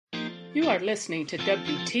You are listening to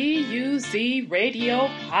WTUZ Radio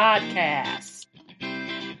Podcast.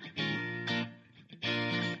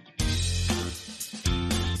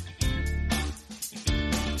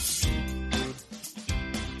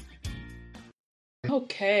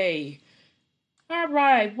 Okay. All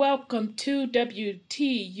right. Welcome to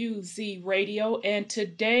WTUZ Radio. And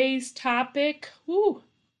today's topic,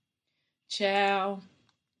 child.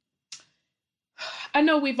 I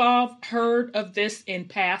know we've all heard of this in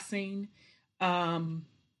passing.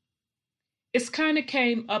 It's kind of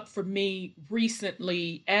came up for me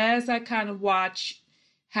recently as I kind of watch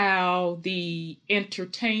how the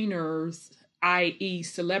entertainers, i.e.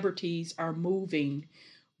 celebrities, are moving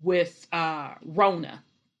with Rona.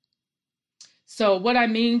 So what I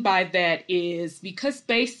mean by that is because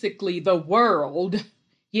basically the world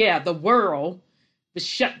was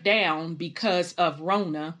shut down because of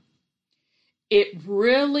Rona. It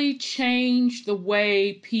really changed the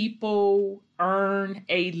way people earn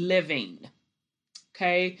a living.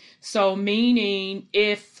 Okay, so meaning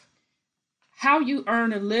if how you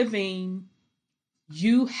earn a living,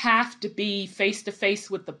 you have to be face to face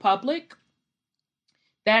with the public.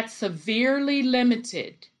 That severely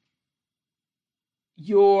limited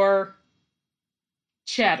your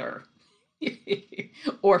cheddar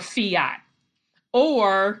or fiat.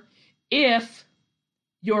 Or if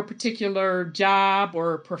your particular job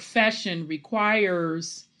or profession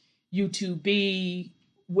requires you to be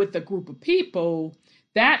with a group of people,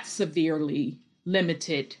 that severely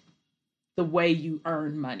limited the way you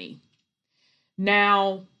earn money.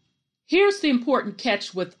 Now, here's the important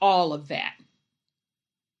catch with all of that.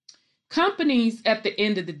 Companies, at the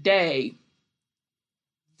end of the day,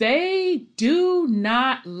 they do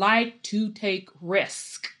not like to take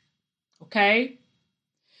risk, okay?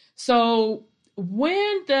 So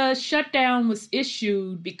when the shutdown was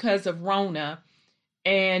issued because of Rona,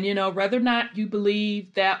 and, whether or not you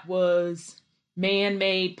believe that was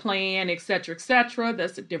man-made plan, etc.,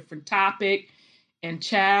 that's a different topic. And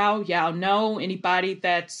child, y'all know, anybody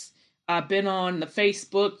that's been on the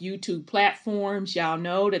Facebook, YouTube platforms, y'all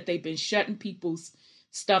know that they've been shutting people's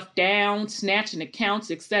stuff down, snatching accounts,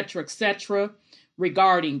 etc.,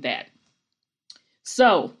 regarding that.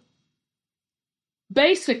 So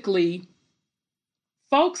basically,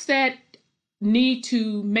 folks that need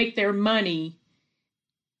to make their money,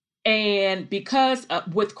 and because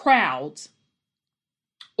with crowds,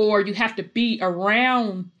 or you have to be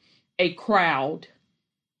around a crowd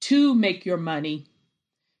to make your money,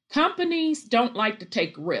 companies don't like to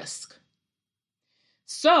take risk.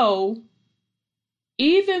 So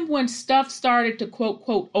even when stuff started to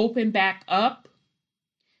quote open back up,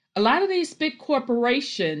 a lot of these big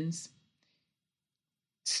corporations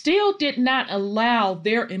still did not allow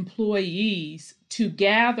their employees to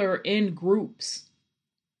gather in groups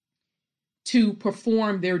to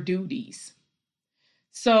perform their duties.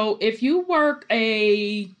 So if you work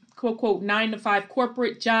a quote 9-to-5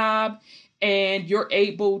 corporate job and you're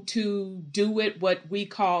able to do it what we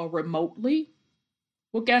call remotely,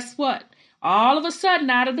 well, guess what? All of a sudden,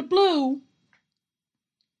 out of the blue,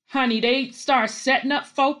 honey, they start setting up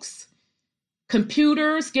folks'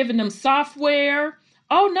 computers, giving them software.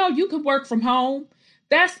 Oh, no, you can work from home.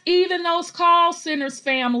 That's even those call centers,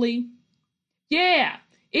 family. Yeah,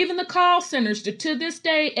 even the call centers. To this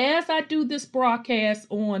day, as I do this broadcast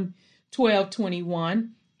on 12/21,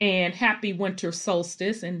 and happy winter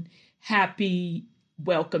solstice, and happy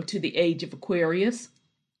welcome to the age of Aquarius.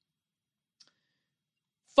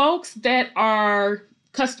 Folks that are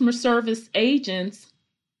customer service agents,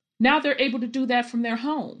 now they're able to do that from their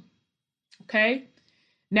home. Okay?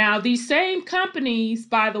 Now, these same companies,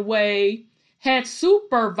 by the way, had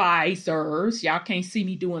supervisors, y'all can't see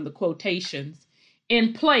me doing the quotations,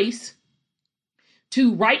 in place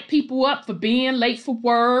to write people up for being late for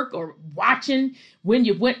work or watching when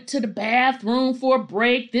you went to the bathroom for a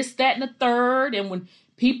break, this, that, and the third. And when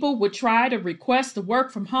people would try to request to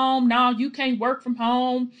work from home, now you can't work from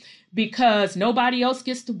home because nobody else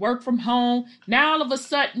gets to work from home. Now all of a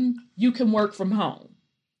sudden you can work from home.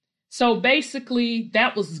 So basically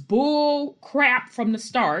that was bull crap from the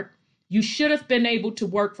start. You should have been able to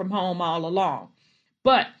work from home all along.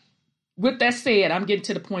 But with that said, I'm getting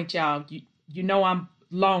to the point, y'all. You know I'm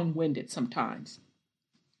long-winded sometimes.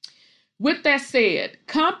 With that said,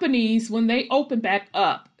 companies, when they open back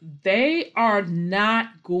up, they are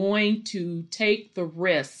not going to take the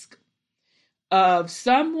risk of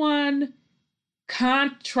someone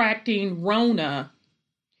contracting Rona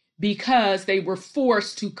because they were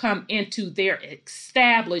forced to come into their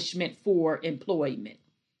establishment for employment.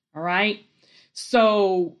 All right?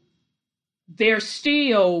 So they're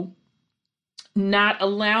still not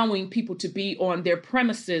allowing people to be on their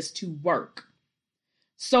premises to work.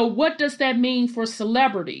 So what does that mean for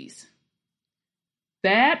celebrities?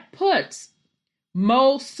 That puts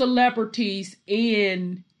most celebrities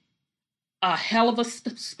in a hell of a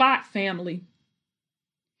spot, family.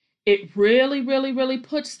 It really, really, really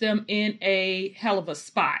puts them in a hell of a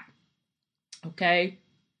spot. Okay.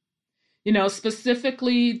 You know,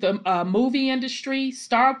 specifically the movie industry,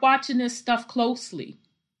 start watching this stuff closely.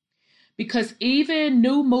 Because even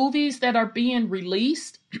new movies that are being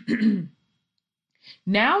released,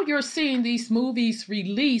 now you're seeing these movies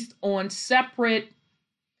released on separate.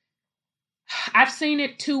 I've seen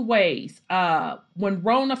it two ways. When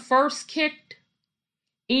Rona first kicked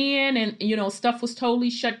in and, you know, stuff was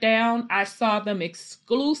totally shut down, I saw them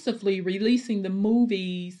exclusively releasing the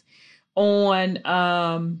movies on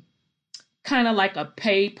kind of like a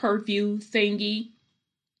pay-per-view thingy.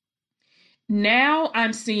 Now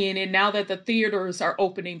I'm seeing it now that the theaters are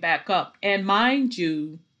opening back up. And mind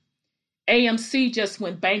you, AMC just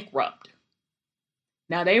went bankrupt.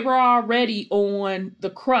 Now they were already on the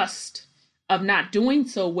crust of not doing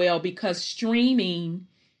so well because streaming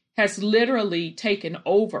has literally taken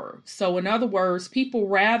over. So in other words, people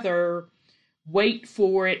rather wait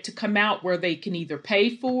for it to come out where they can either pay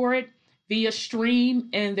for it via stream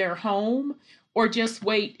in their home or just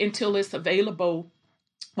wait until it's available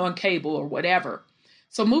on cable or whatever.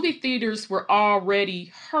 So movie theaters were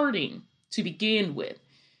already hurting to begin with.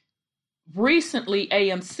 Recently,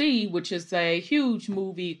 AMC, which is a huge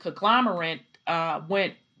movie conglomerate,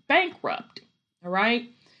 went bankrupt. All right.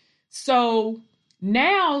 So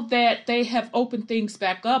now that they have opened things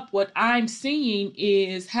back up, what I'm seeing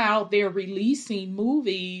is how they're releasing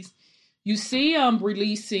movies. You see them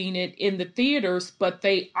releasing it in the theaters, but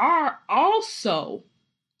they are also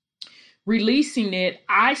releasing it.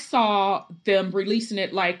 I saw them releasing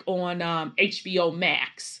it like on HBO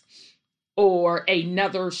Max or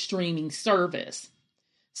another streaming service.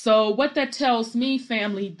 So what that tells me,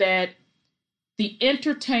 family, that the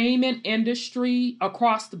entertainment industry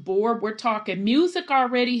across the board, we're talking music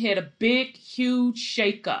already had a big, huge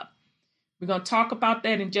shakeup. We're going to talk about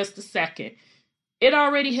that in just a second. It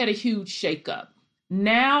already had a huge shakeup.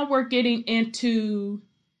 Now we're getting into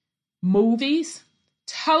movies.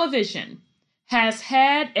 Television has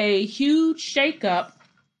had a huge shakeup,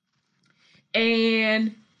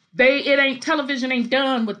 and television ain't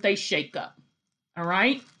done what they shake up. All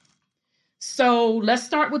right. So let's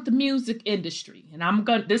start with the music industry, and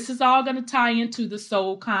this is all gonna tie into the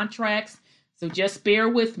soul contracts. So just bear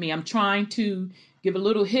with me. I'm trying to give a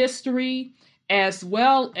little history as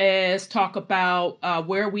well as talk about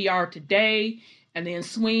where we are today, and then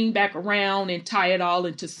swing back around and tie it all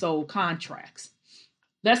into soul contracts.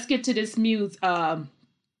 Let's get to this the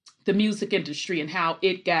music industry and how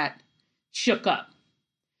it got shook up.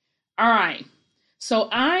 All right. So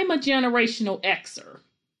I'm a generational Xer.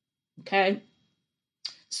 Okay.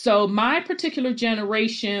 So my particular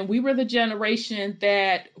generation, we were the generation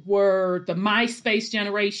that were the MySpace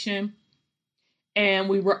generation. And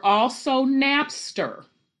we were also Napster.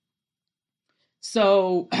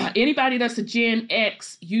 So anybody that's a Gen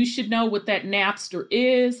X, you should know what that Napster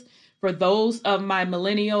is. For those of my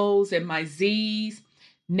millennials and my Zs,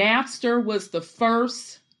 Napster was the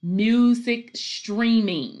first music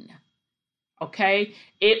streaming. Okay.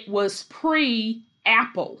 It was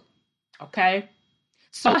pre-Apple. Okay.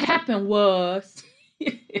 So what happened was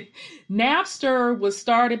Napster was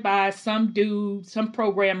started by some dude, some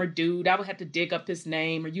programmer dude. I would have to dig up his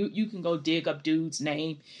name, or you can go dig up dude's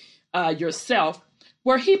name yourself,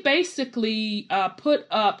 where he basically put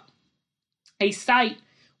up a site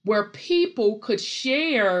where people could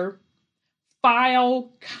share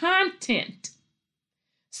file content.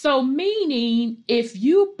 So meaning if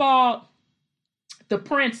you bought the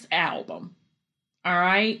Prince album, all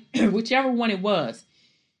right, whichever one it was,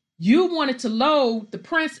 you wanted to load the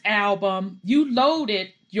Prince album, you loaded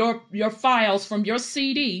your files from your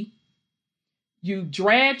CD, you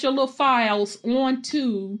dragged your little files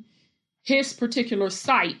onto his particular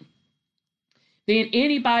site. Then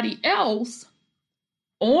anybody else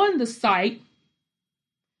on the site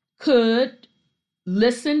could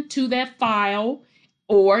listen to that file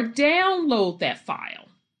or download that file.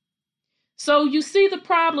 So you see the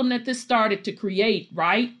problem that this started to create,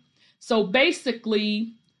 right? So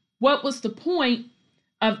basically, what was the point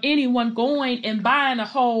of anyone going and buying a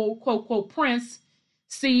whole quote, quote, Prince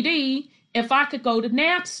CD if I could go to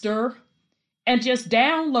Napster and just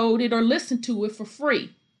download it or listen to it for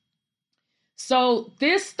free? So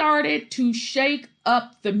this started to shake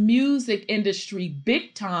up the music industry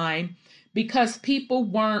big time because people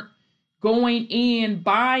weren't going in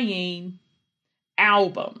buying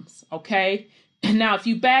albums, okay? And now, if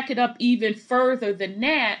you back it up even further than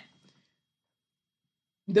that,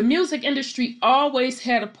 the music industry always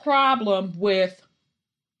had a problem with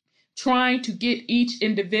trying to get each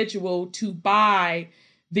individual to buy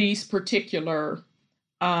these particular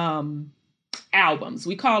albums.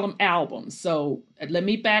 We call them albums. So let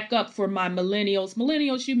me back up for my millennials.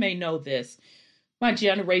 Millennials, you may know this. My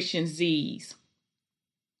Generation Zs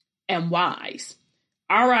and Ys.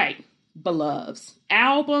 All right, beloveds.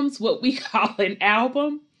 Albums, what we call an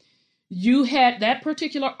album, you had that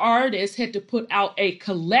particular artist had to put out a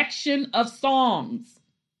collection of songs.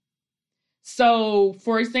 So,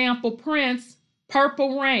 for example, Prince,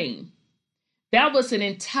 Purple Rain. That was an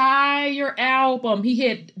entire album. He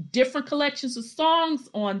had different collections of songs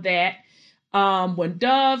on that. When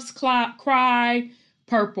Doves Cry,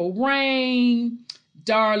 Purple Rain,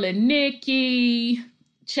 Darling Nikki,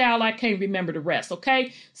 child, I can't remember the rest,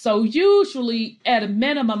 okay? So usually at a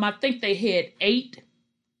minimum, I think they had 8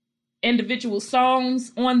 individual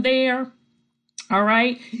songs on there, all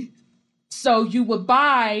right? So you would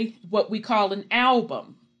buy what we call an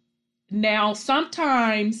album. Now,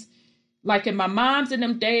 sometimes, like in my mom's and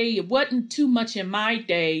them day, it wasn't too much in my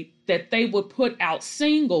day that they would put out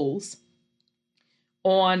singles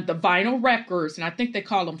on the vinyl records, and I think they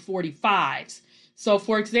call them 45s. So,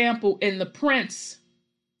 for example, in the Prince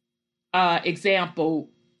example,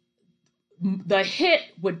 the hit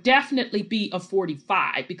would definitely be a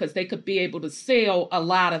 45 because they could be able to sell a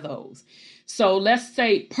lot of those. So let's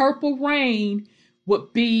say Purple Rain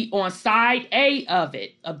would be on side A of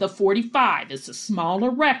it, of the 45. It's a smaller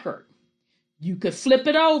record. You could flip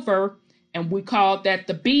it over, and we call that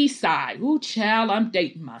the B side. Ooh, child, I'm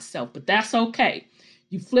dating myself, but that's okay.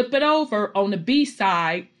 You flip it over on the B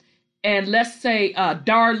side, and let's say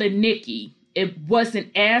Darling Nikki. It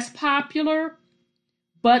wasn't as popular,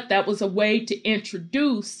 but that was a way to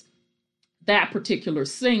introduce that particular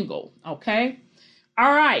single, okay?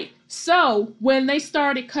 All right, so when they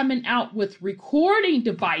started coming out with recording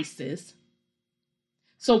devices,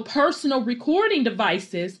 so personal recording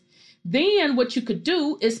devices, then what you could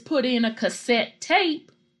do is put in a cassette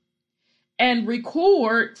tape and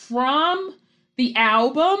record from the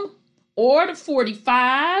album or the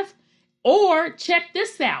 45, or check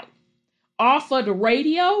this out, off of the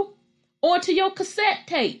radio onto your cassette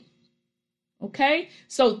tape. Okay,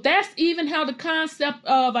 so that's even how the concept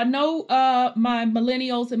of, I know my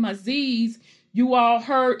millennials and my Zs, you all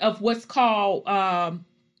heard of what's called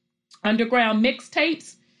underground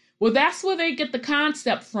mixtapes. Well, that's where they get the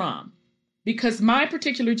concept from. Because my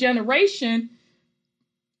particular generation,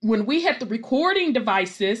 when we had the recording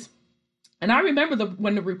devices, and I remember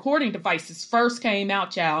when the recording devices first came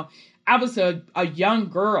out, child, I was a young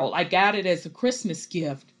girl. I got it as a Christmas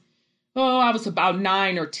gift. Oh, I was about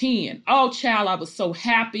 9 or 10. Oh, child, I was so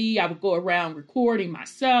happy. I would go around recording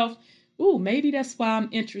myself. Ooh, maybe that's why I'm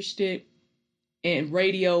interested in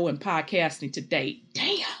radio and podcasting today.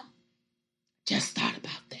 Damn, just thought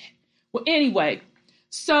about that. Well, anyway,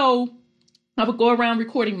 so I would go around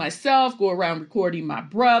recording myself, go around recording my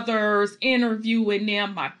brothers, interviewing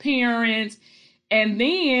them, my parents, and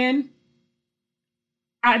then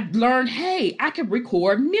I learned, hey, I could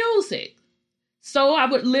record music. So I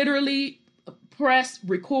would literally press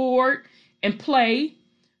record and play,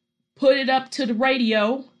 put it up to the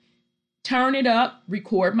radio, turn it up,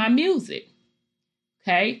 record my music.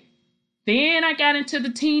 Okay. Then I got into the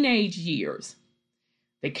teenage years.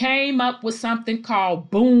 They came up with something called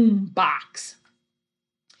boom box.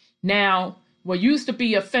 Now, what used to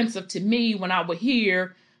be offensive to me when I would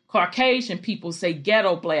hear Caucasian people say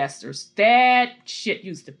ghetto blasters, that shit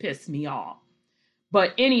used to piss me off.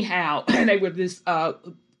 But anyhow, they were this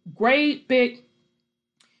great big,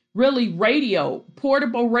 really radio,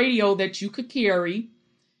 portable radio that you could carry.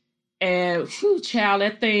 And whew, child,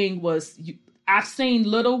 that thing was, I've seen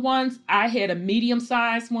little ones. I had a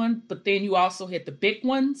medium-sized one, but then you also had the big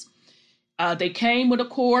ones. They came with a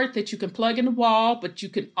cord that you can plug in the wall, but you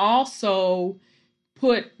can also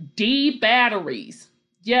put D batteries.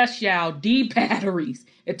 Yes, y'all, D batteries.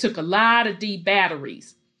 It took a lot of D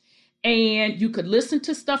batteries. And you could listen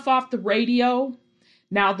to stuff off the radio.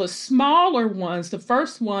 Now, the smaller ones, the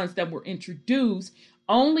first ones that were introduced,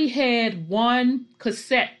 only had one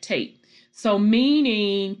cassette tape. So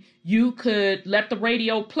meaning you could let the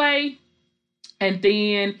radio play and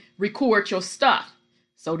then record your stuff.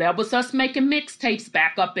 So that was us making mixtapes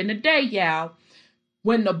back up in the day, y'all.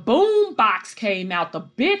 When the boom box came out, the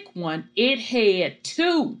big one, it had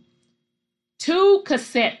two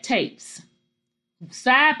cassette tapes.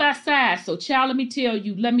 Side by side. So child, let me tell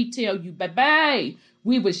you, baby,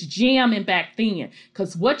 we was jamming back then.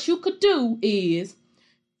 Because what you could do is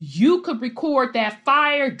you could record that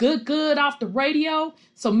fire good off the radio.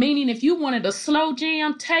 So meaning if you wanted a slow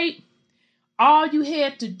jam tape, all you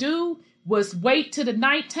had to do was wait till the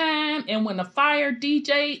nighttime, and when the fire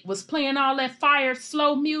DJ was playing all that fire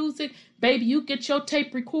slow music, baby, you get your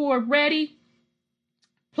tape record ready,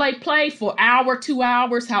 play for an hour, 2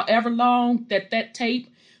 hours, however long that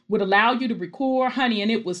tape would allow you to record, honey,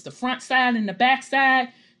 and it was the front side and the back side,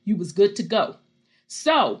 you was good to go.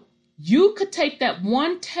 So you could take that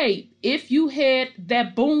one tape if you had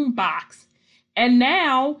that boom box, and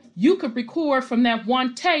now you could record from that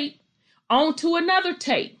one tape onto another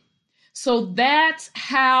tape. So that's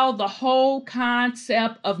how the whole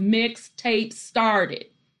concept of mixtape started.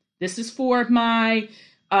 This is for my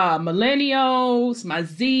millennials, my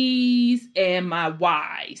Z's, and my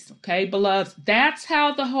Y's. Okay, beloveds, that's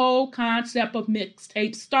how the whole concept of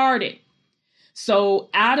mixtape started. So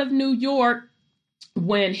out of New York,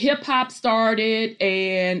 when hip hop started,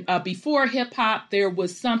 and before hip hop, there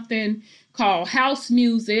was something called house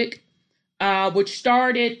music, which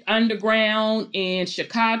started underground in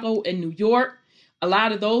Chicago and New York. A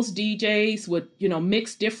lot of those DJs would,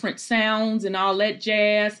 mix different sounds and all that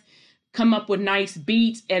jazz, come up with nice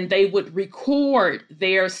beats, and they would record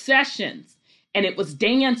their sessions. And it was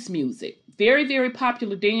dance music, very, very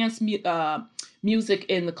popular dance music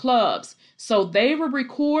in the clubs. So they were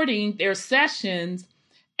recording their sessions,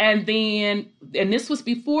 and this was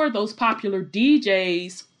before those popular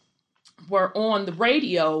DJs were on the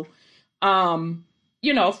radio.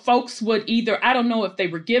 Folks would either, I don't know if they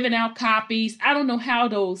were giving out copies. I don't know how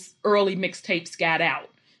those early mixtapes got out.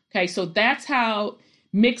 Okay, so that's how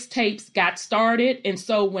mixtapes got started. And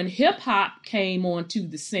so when hip hop came onto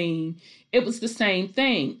the scene, it was the same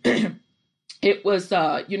thing. It was,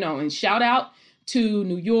 and shout out to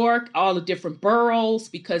New York, all the different boroughs,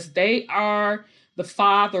 because they are the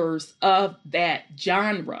fathers of that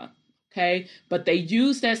genre. Okay, but they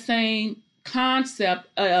use that same concept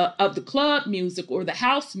of the club music or the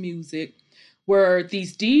house music, where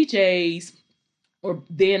these DJs, or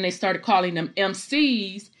then they started calling them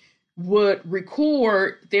MCs, would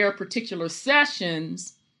record their particular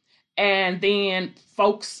sessions, and then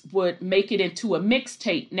folks would make it into a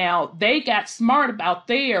mixtape. Now, they got smart about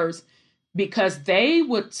theirs because they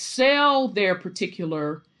would sell their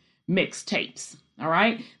particular mixtapes. All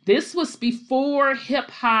right. This was before hip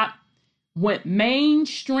hop went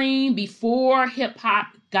mainstream, before hip hop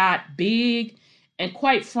got big. And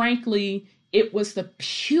quite frankly, it was the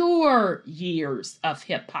pure years of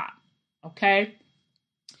hip hop. Okay.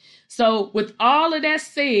 So with all of that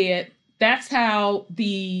said, that's how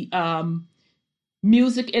the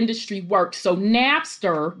music industry works. So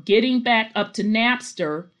Napster, getting back up to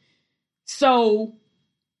Napster. So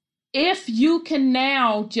if you can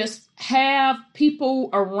now just have people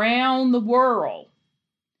around the world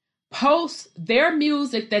post their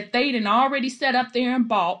music that they done already set up there and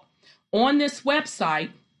bought on this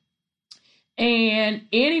website, and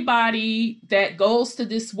anybody that goes to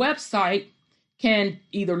this website can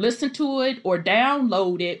either listen to it or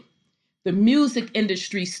download it, the music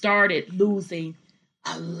industry started losing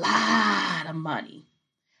a lot of money.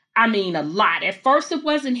 I mean, a lot. At first, it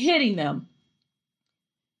wasn't hitting them,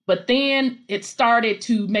 but then it started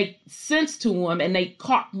to make sense to them, and they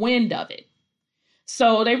caught wind of it.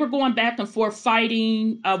 So they were going back and forth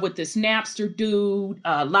fighting with this Napster dude,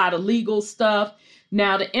 a lot of legal stuff.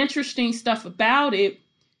 Now, the interesting stuff about it,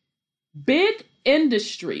 big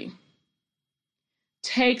industry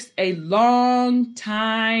takes a long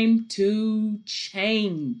time to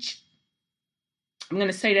change. I'm going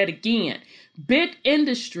to say that again. Big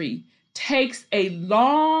industry takes a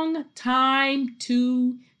long time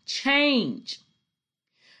to change,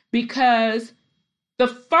 because the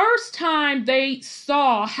first time they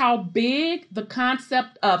saw how big the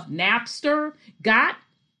concept of Napster got,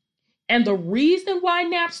 and the reason why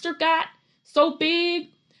Napster got so big,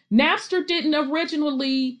 Napster didn't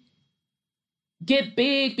originally get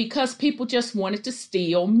big because people just wanted to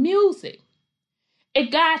steal music. It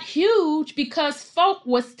got huge because folk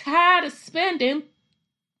was tired of spending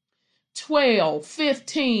 $12,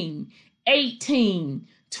 $15, $18,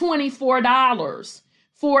 $24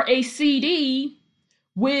 for a CD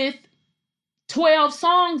with 12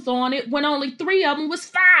 songs on it when only 3 of them was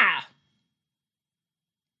 5.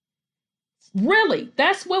 Really,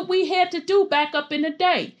 that's what we had to do back up in the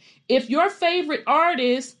day. If your favorite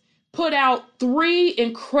artist put out 3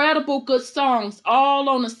 incredible good songs all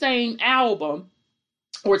on the same album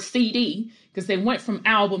or CD, because they went from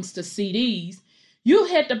albums to CDs, you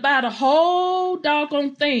had to buy the whole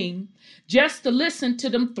doggone thing just to listen to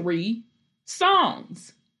them 3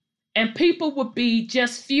 songs, and people would be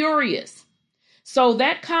just furious. So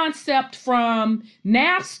that concept from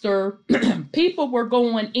Napster, people were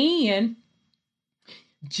going in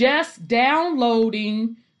just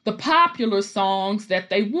downloading the popular songs that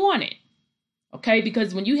they wanted. Okay,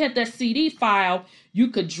 because when you had that CD file, you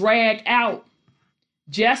could drag out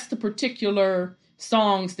just the particular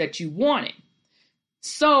songs that you wanted.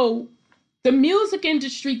 So the music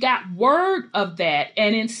industry got word of that,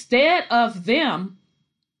 and instead of them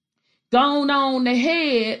going on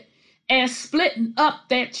ahead and splitting up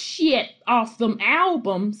that shit off them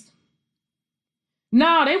albums,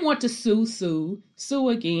 no, they want to sue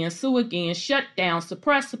again, shut down,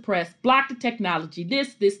 suppress, block the technology,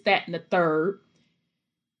 this, that, and the third.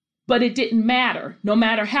 But it didn't matter. No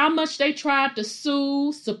matter how much they tried to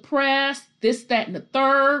sue, suppress, this, that, and the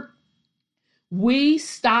third, we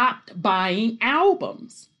stopped buying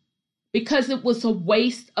albums because it was a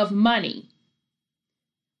waste of money.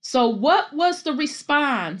 So what was the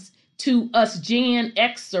response to us Gen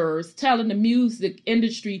Xers telling the music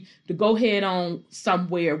industry to go head on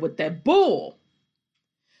somewhere with that bull?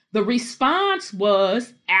 The response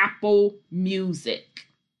was Apple Music.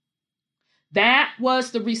 That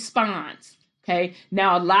was the response. Okay.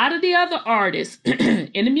 Now, a lot of the other artists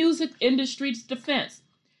in the music industry's defense,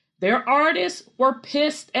 their artists were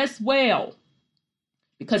pissed as well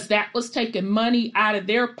because that was taking money out of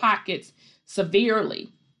their pockets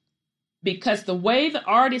severely. Because the way the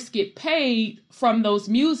artists get paid from those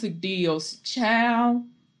music deals, child,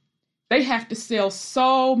 they have to sell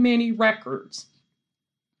so many records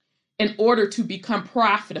in order to become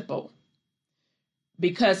profitable.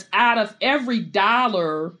 Because out of every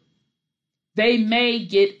dollar, they may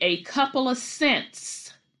get a couple of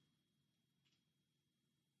cents.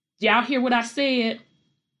 Y'all hear what I said?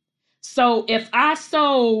 So if I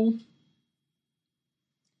sold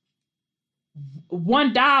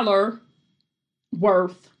 $1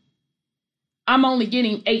 worth, I'm only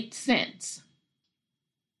getting 8 cents.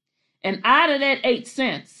 And out of that 8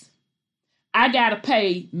 cents, I got to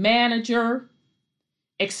pay manager,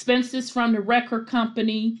 expenses from the record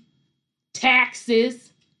company,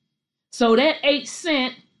 taxes. So that 8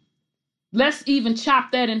 cent, let's even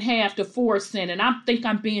chop that in half to 4 cents. And I think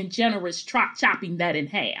I'm being generous chopping that in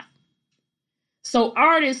half. So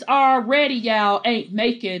artists already, y'all, ain't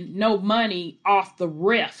making no money off the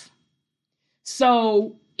riff.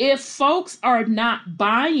 So if folks are not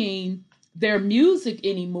buying their music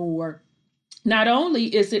anymore, not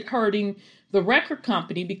only is it hurting the record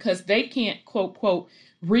company because they can't, quote,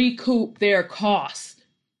 recoup their costs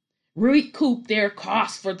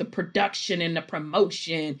for the production and the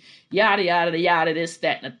promotion, yada, yada, yada, this,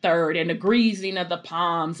 that, and the third, and the greasing of the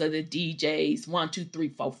palms of the DJs, 1, 2, 3,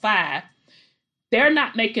 4, 5. They're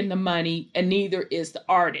not making the money, and neither is the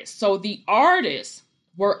artist. So the artists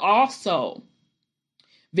were also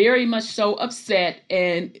very much so upset.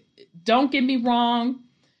 And don't get me wrong,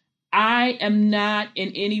 I am not in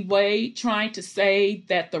any way trying to say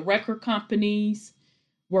that the record companies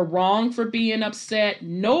were wrong for being upset,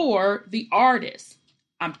 nor the artists.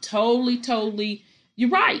 I'm totally, you're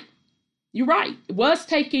right. It was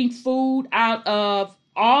taking food out of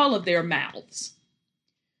all of their mouths.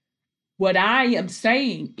 What I am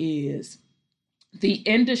saying is the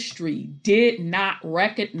industry did not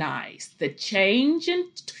recognize the change in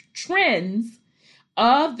trends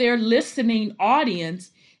of their listening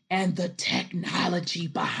audience and the technology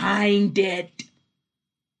behind it.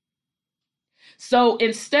 So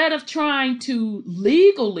instead of trying to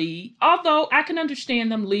legally, although I can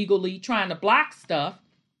understand them legally trying to block stuff,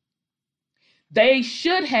 they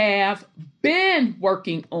should have been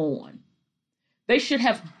working on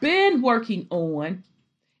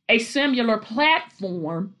a similar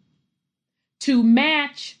platform to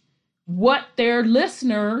match what their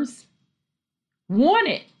listeners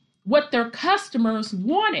wanted, what their customers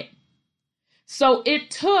wanted. So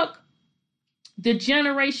it took the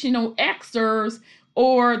generational Xers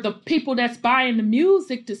or the people that's buying the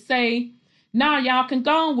music to say, nah, y'all can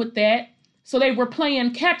go on with that. So they were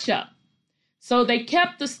playing catch up. So they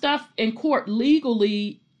kept the stuff in court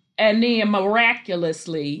legally, and then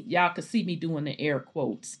miraculously, y'all can see me doing the air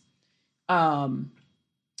quotes, Apple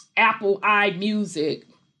iMusic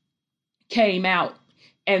came out,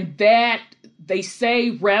 and that, they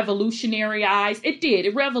say, revolutionarized. It did.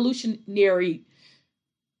 It revolutionary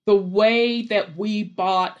the way that we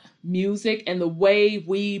bought music and the way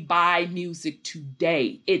we buy music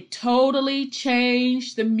today. It totally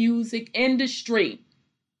changed the music industry.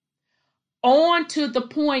 On to the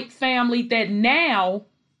point, family, that now,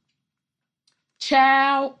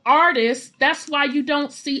 child artists, that's why you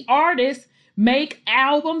don't see artists make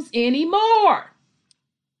albums anymore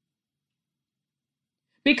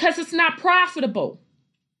because it's not profitable.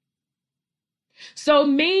 So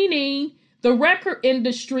meaning the record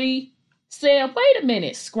industry said, wait a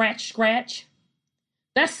minute, scratch, scratch.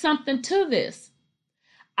 That's something to this.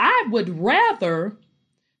 I would rather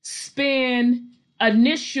spend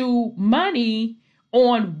initial money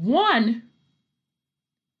on one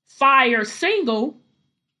fire single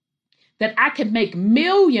that I can make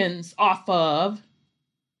millions off of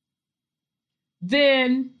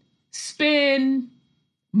than spend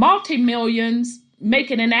multi-millions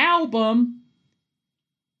making an album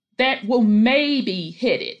that will maybe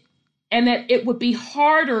hit it, and that it would be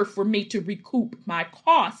harder for me to recoup my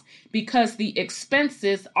costs because the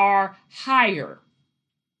expenses are higher.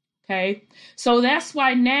 Okay, so that's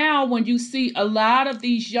why now when you see a lot of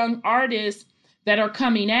these young artists that are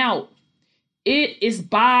coming out, it is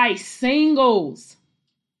by singles.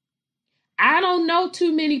 I don't know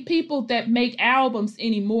too many people that make albums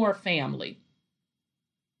anymore, family.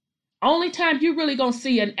 Only time you're really going to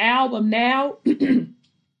see an album now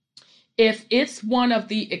if it's one of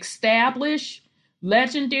the established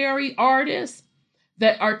legendary artists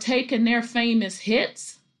that are taking their famous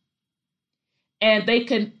hits and they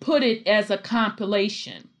can put it as a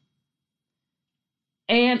compilation.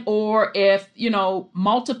 And or if,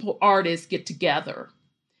 multiple artists get together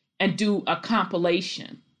and do a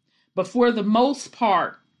compilation. But for the most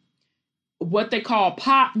part, what they call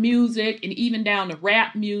pop music and even down to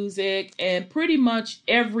rap music and pretty much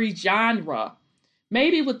every genre,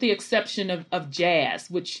 maybe with the exception of jazz,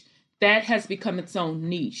 which that has become its own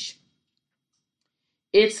niche.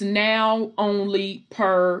 It's now only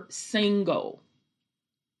per single.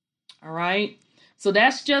 All right. So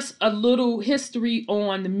that's just a little history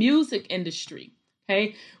on the music industry.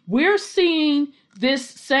 Okay. We're seeing this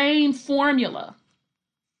same formula,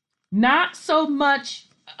 not so much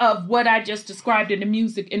of what I just described in the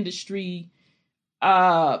music industry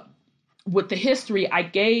with the history I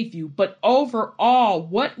gave you, but overall,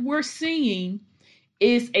 what we're seeing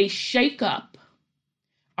is a shakeup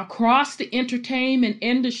across the entertainment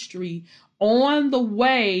industry on the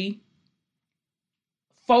way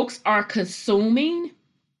folks are consuming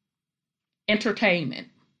entertainment.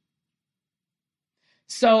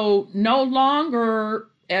 So no longer,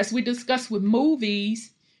 as we discussed with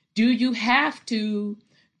movies, do you have to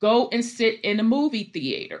go and sit in a movie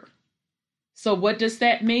theater? So what does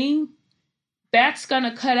that mean? That's going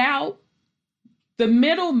to cut out the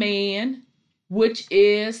middleman, which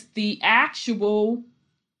is the actual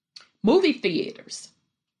movie theaters.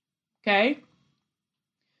 Okay?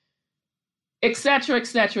 Et cetera, et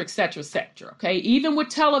cetera, et cetera, et cetera. Okay? Even with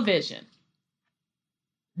television.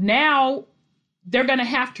 Now they're going to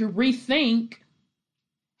have to rethink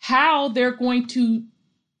how they're going to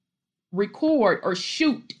record or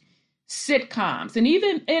shoot sitcoms and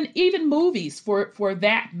even movies for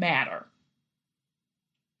that matter.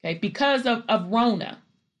 Okay, because of Rona.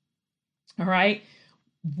 All right.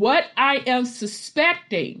 What I am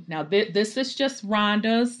suspecting, now this is just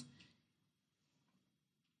Rhonda's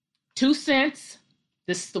 2 cents.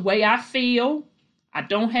 This is the way I feel. I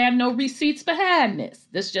don't have no receipts behind this.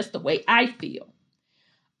 This is just the way I feel.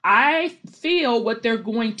 I feel what they're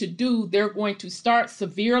going to do, they're going to start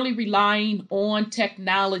severely relying on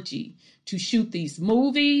technology to shoot these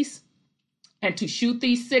movies and to shoot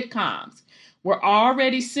these sitcoms. We're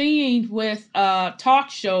already seeing with talk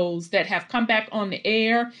shows that have come back on the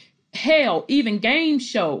air, hell, even game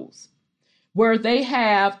shows, where they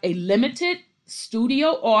have a limited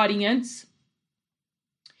studio audience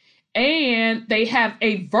and they have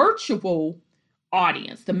a virtual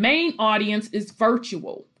audience. The main audience is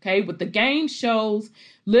virtual. Okay, with the game shows,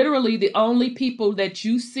 literally the only people that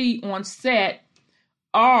you see on set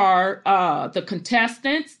are the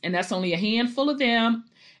contestants, and that's only a handful of them,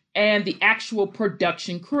 and the actual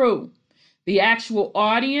production crew. The actual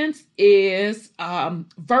audience is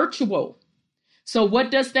virtual. So what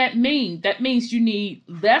does that mean? That means you need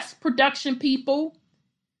less production people.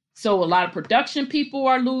 So a lot of production people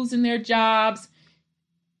are losing their jobs,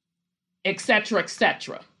 et cetera, et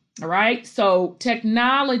cetera. All right. So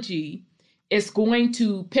technology is going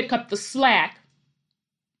to pick up the slack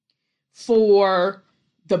for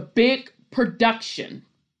the big production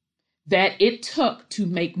that it took to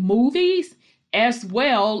make movies, as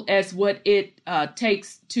well as what it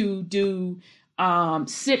takes to do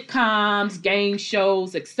sitcoms, game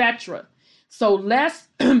shows, etc. So less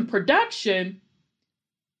production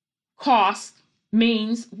cost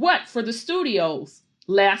means what for the studios?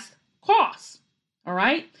 Less cost. All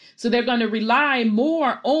right. So they're going to rely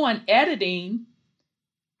more on editing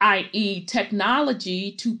i.e.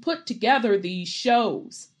 technology, to put together these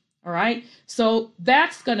shows. All right. So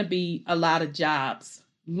that's going to be a lot of jobs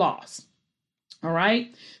lost. All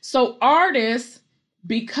right. So artists,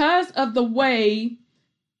 because of the way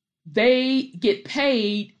they get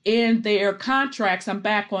paid in their contracts, I'm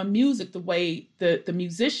back on music, the way the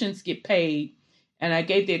musicians get paid. And I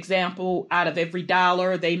gave the example, out of every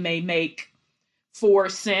dollar, they may make 4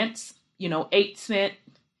 cents, 8 cent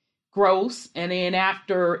gross. And then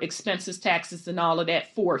after expenses, taxes, and all of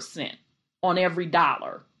that, 4 cents on every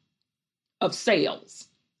dollar of sales.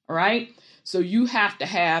 All right. So you have to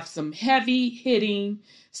have some heavy hitting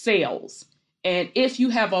sales. And if you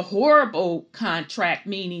have a horrible contract,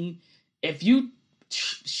 meaning if you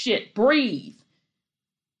breathe,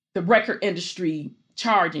 the record industry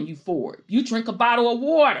charging you for it. You drink a bottle of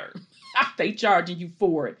water, they charging you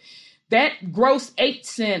for it. That gross 8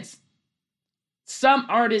 cents, some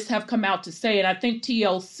artists have come out to say, and I think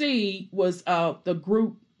TLC was the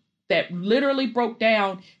group that literally broke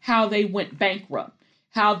down how they went bankrupt,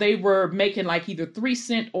 how they were making like either 3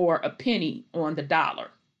 cents or a penny on the dollar.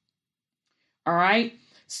 All right.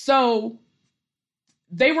 So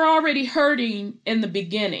they were already hurting in the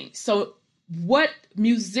beginning. So what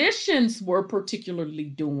musicians were particularly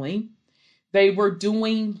doing, they were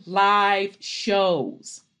doing live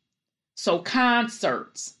shows. So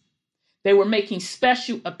concerts. They were making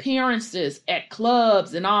special appearances at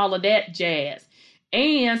clubs and all of that jazz.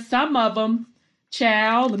 And some of them,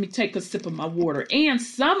 let me take a sip of my water. And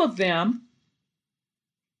some of them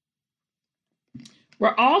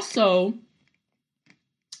were also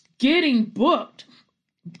getting booked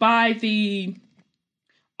by the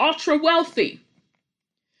ultra wealthy.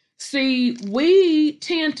 See, we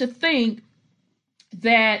tend to think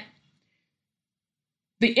that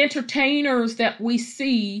the entertainers that we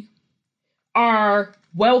see are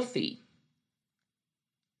wealthy.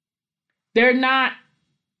 They're not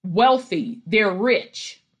wealthy, they're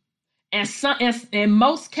rich. And in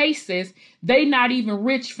most cases, they not even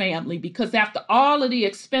rich family, because after all of the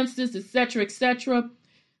expenses, etc.,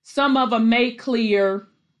 some of them may clear,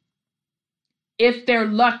 if they're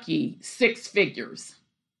lucky, 6 figures.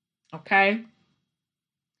 Okay?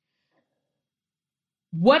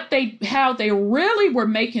 How they really were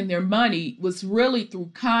making their money was really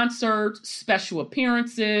through concerts, special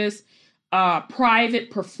appearances, private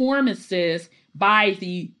performances by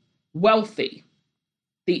the wealthy,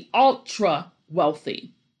 the ultra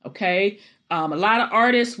wealthy. Okay? A lot of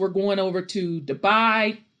artists were going over to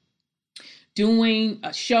Dubai, doing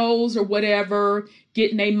shows or whatever,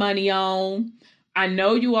 getting their money on. I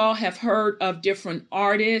know you all have heard of different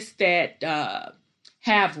artists that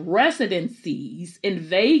have residencies in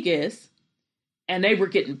Vegas, and they were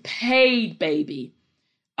getting paid, baby.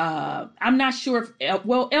 I'm not sure if,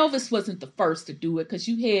 Elvis wasn't the first to do it, because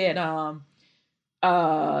you had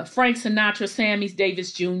Frank Sinatra, Sammy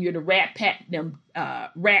Davis Jr., the Rat Pack,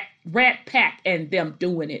 Rat Pack, and them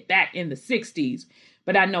doing it back in the 60s.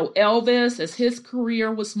 But I know Elvis, as his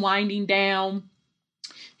career was winding down,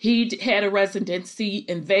 he had a residency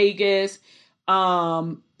in Vegas.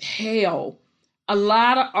 Hell, a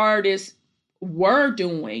lot of artists were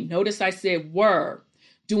doing, notice I said were,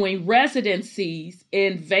 doing residencies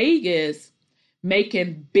in Vegas,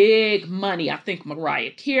 making big money. I think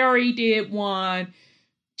Mariah Carey did one.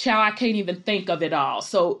 Child, I can't even think of it all.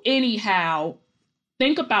 So anyhow,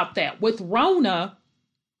 think about that. With Rona,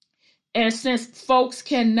 and since folks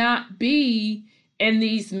cannot be in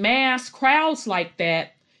these mass crowds like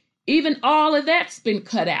that, even all of that's been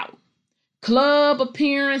cut out. Club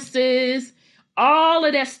appearances, all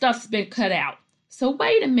of that stuff's been cut out. So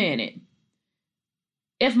wait a minute.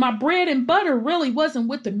 If my bread and butter really wasn't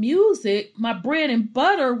with the music, my bread and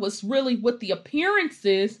butter was really with the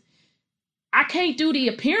appearances, I can't do the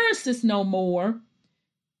appearances no more.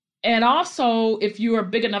 And also, if you're a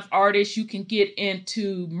big enough artist, you can get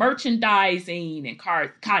into merchandising and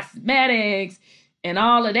cosmetics and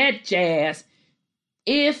all of that jazz.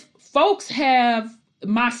 If folks have,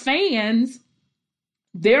 my fans,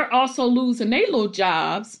 they're also losing their little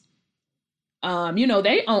jobs. They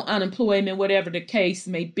own unemployment, whatever the case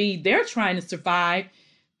may be. They're trying to survive.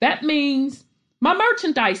 That means my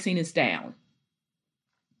merchandising is down.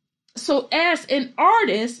 So as an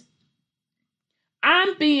artist,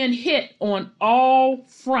 I'm being hit on all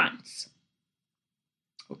fronts.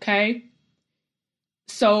 Okay?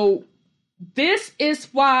 So this is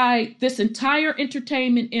why this entire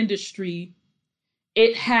entertainment industry,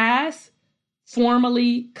 it has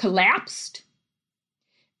formally collapsed.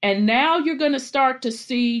 And now you're going to start to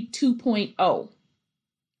see 2.0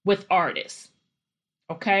 with artists.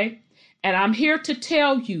 Okay? And I'm here to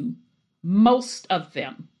tell you, most of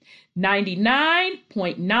them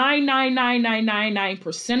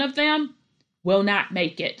 99.99999% of them will not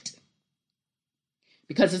make it,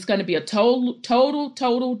 because it's going to be a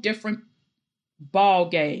total different ball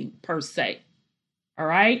game per se. All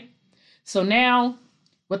right. So now,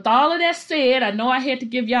 with all of that said, I know I had to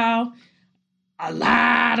give y'all a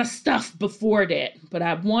lot of stuff before that, but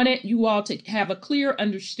I wanted you all to have a clear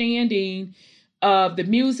understanding of the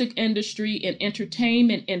music industry and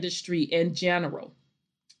entertainment industry in general.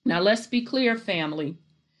 Now, let's be clear, family.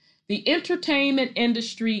 The entertainment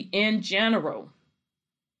industry in general,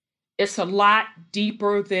 it's a lot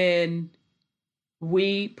deeper than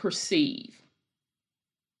we perceive.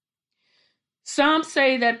 Some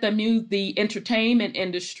say that the entertainment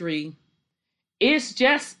industry is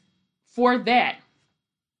just for that.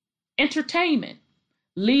 Entertainment,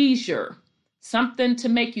 leisure, something to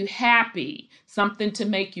make you happy, something to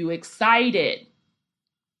make you excited,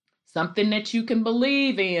 something that you can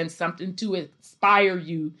believe in, something to inspire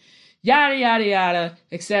you, yada, yada, yada,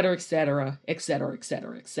 et cetera, et cetera, et cetera, et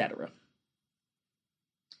cetera, et cetera.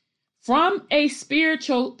 From a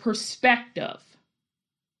spiritual perspective,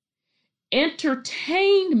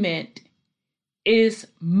 entertainment is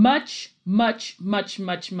much, much, much,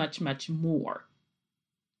 much, much, much more.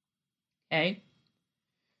 Okay?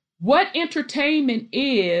 What entertainment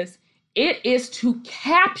is, it is to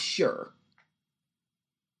capture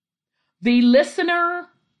the listener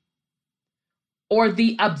or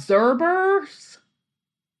the observer's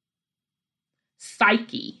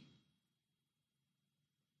psyche.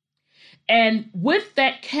 And with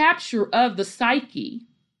that capture of the psyche,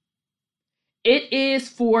 it is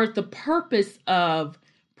for the purpose of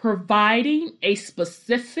providing a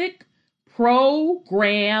specific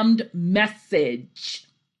programmed message.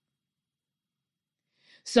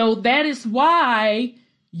 So that is why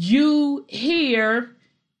you hear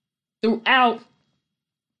throughout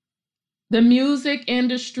the music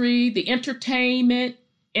industry, the entertainment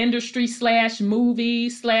industry / movie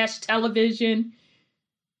 / television,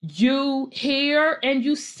 you hear and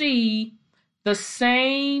you see the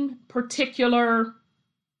same particular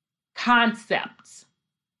concepts,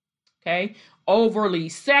 okay? Overly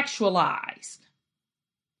sexualized,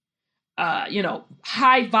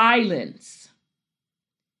 high violence,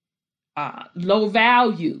 low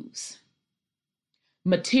values,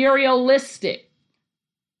 materialistic,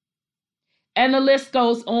 and the list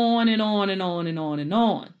goes on and on and on and on and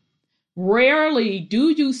on. Rarely do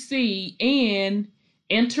you see in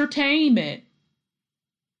entertainment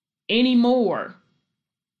anymore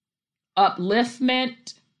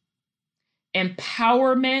upliftment,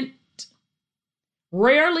 empowerment.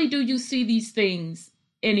 Rarely do you see these things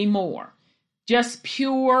anymore. Just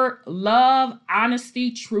pure love,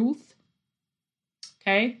 honesty, truth.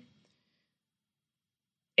 Okay?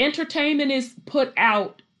 Entertainment is put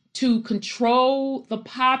out to control the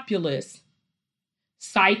populace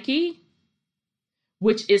psyche,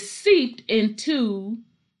 which is seeped into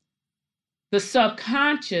the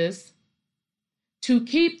subconscious to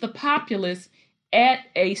keep the populace at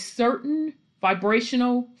a certain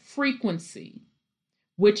vibrational frequency,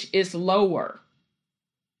 which is lower.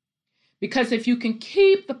 Because if you can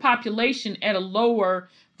keep the population at a lower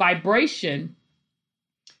vibration,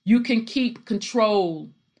 you can keep control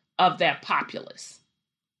of that populace.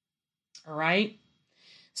 All right?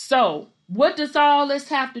 So, what does all this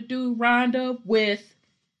have to do, Rhonda, with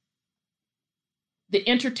the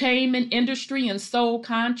entertainment industry and soul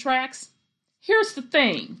contracts? Here's the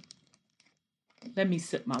thing. Let me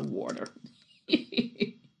sip my water.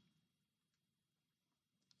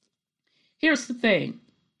 Here's the thing.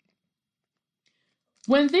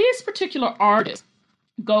 When these particular artists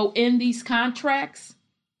go in these contracts,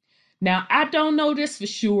 now I don't know this for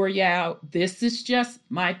sure, y'all. This is just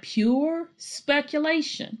my pure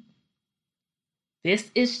speculation. This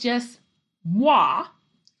is just moi.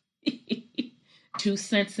 2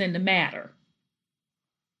 cents in the matter.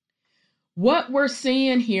 What we're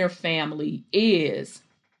seeing here, family, is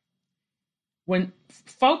when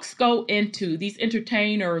folks go into, these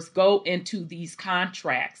entertainers go into these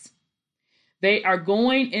contracts, they are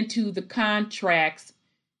going into the contracts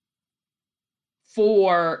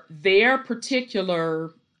for their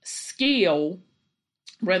particular skill,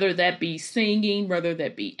 whether that be singing, whether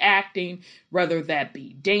that be acting, whether that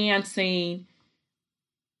be dancing.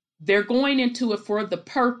 They're going into it for the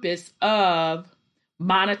purpose of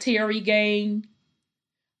monetary gain,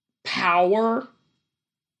 power.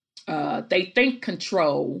 They think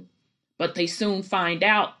control, but they soon find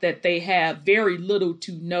out that they have very little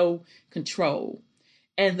to no control.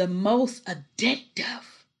 And the most addictive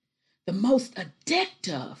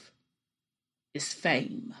is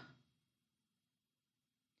fame.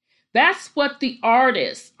 That's what the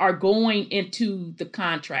artists are going into the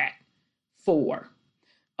contract for.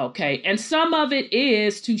 Okay. And some of it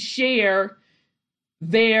is to share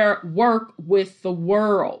their work with the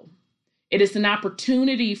world. It is an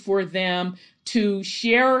opportunity for them to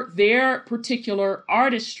share their particular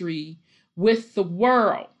artistry with the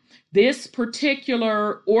world. This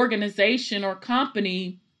particular organization or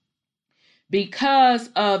company, because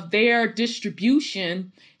of their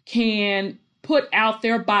distribution, can put out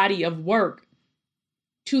their body of work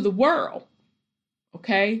to the world,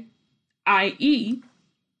 okay? i.e.,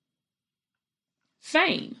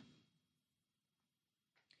 fame.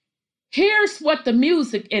 Here's what the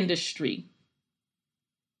music industry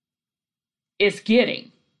is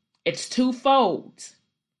getting. It's twofold.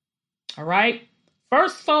 All right?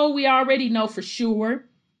 First fold, we already know for sure.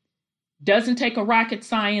 Doesn't take a rocket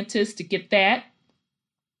scientist to get that.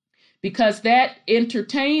 Because that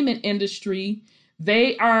entertainment industry,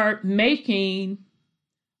 they are making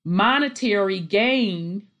monetary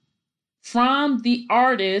gain from the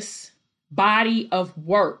artist's body of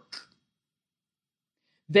work.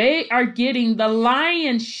 They are getting the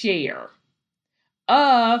lion's share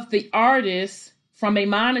of the artist from a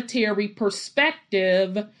monetary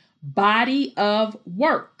perspective body of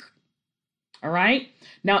work. All right.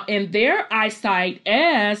 Now, in their eyesight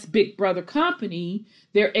as Big Brother Company,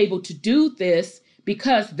 they're able to do this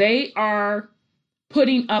because they are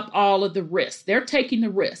putting up all of the risks. They're taking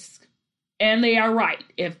the risk. And they are right.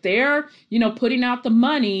 If they're, putting out the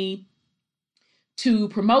money to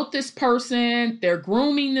promote this person, they're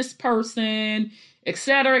grooming this person, et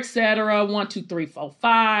cetera, 1, 2, 3, 4,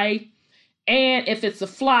 5. And if it's a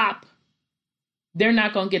flop, they're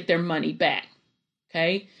not going to get their money back.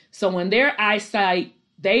 Okay. So in their eyesight,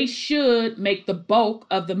 they should make the bulk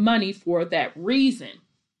of the money for that reason.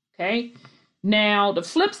 Okay. Now, the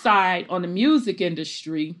flip side on the music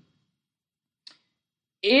industry,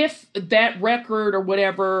 if that record or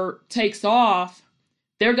whatever takes off,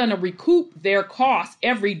 they're going to recoup their costs,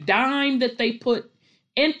 every dime that they put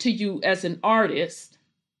into you as an artist,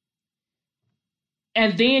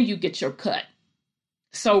 and then you get your cut.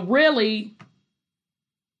 So really,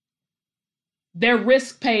 their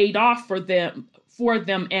risk paid off for them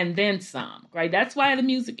and then some, right? That's why the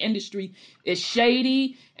music industry is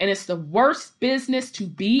shady and it's the worst business to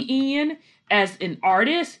be in as an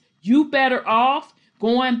artist. You better off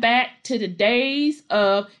going back to the days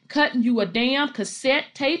of cutting you a damn cassette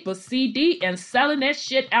tape or CD and selling that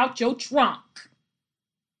shit out your trunk.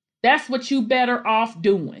 That's what you better off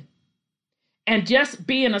doing. And just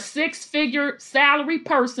being a 6-figure salary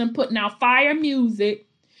person putting out fire music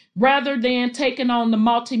rather than taking on the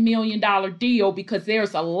multi-million-dollar deal, because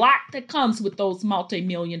there's a lot that comes with those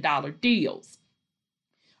multi-million-dollar deals.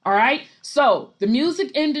 All right. So the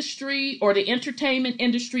music industry or the entertainment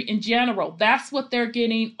industry in general, that's what they're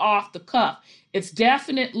getting off the cuff. It's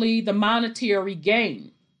definitely the monetary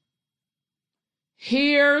gain.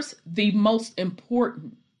 Here's the most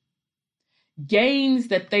important gains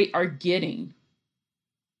that they are getting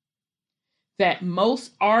that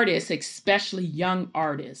most artists, especially young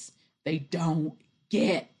artists, they don't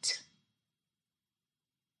get.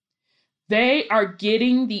 They are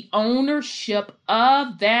getting the ownership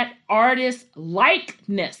of that artist's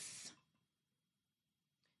likeness.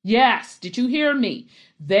 Yes, did you hear me?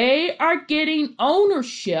 They are getting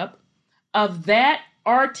ownership of that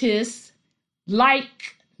artist's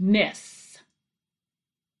likeness.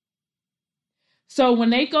 So when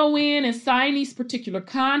they go in and sign these particular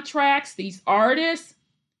contracts, these artists,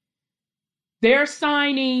 they're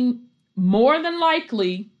signing more than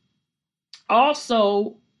likely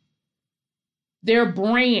also their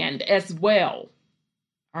brand as well.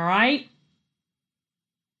 All right.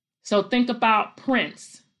 So think about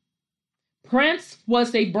Prince. Prince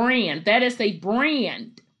was a brand. That is a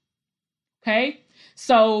brand. Okay.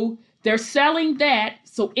 So they're selling that.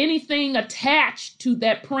 So anything attached to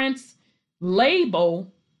that Prince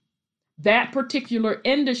label, that particular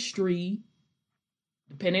industry,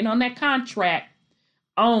 depending on that contract,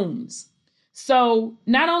 owns. So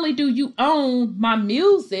not only do you own my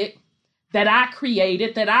music that I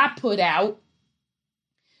created, that I put out,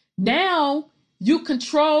 now you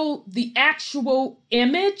control the actual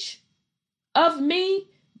image of me,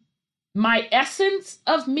 my essence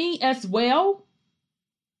of me as well.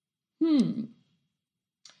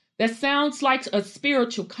 That sounds like a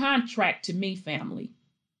spiritual contract to me, family.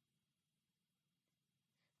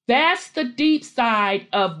 That's the deep side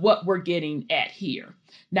of what we're getting at here.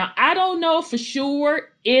 Now, I don't know for sure.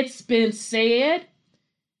 It's been said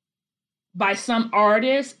by some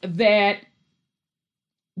artists that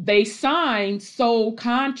they signed soul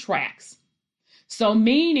contracts. So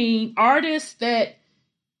meaning artists that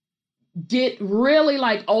get really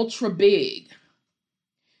like ultra big,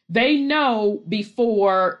 they know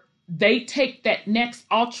before they take that next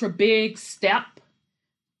ultra big step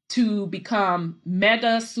to become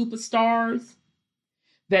mega superstars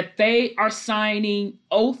that they are signing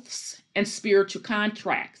oaths and spiritual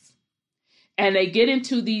contracts. And they get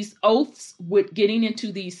into these oaths with getting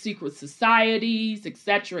into these secret societies,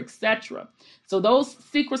 etc., etc. So those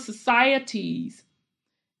secret societies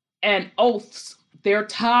and oaths, they're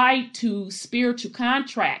tied to spiritual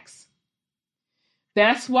contracts.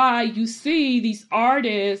 That's why you see these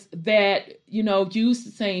artists that, use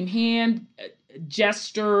the same hand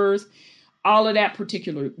gestures, all of that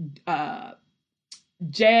particular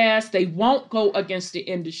jazz. They won't go against the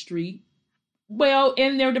industry. Well,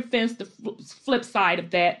 in their defense, the flip side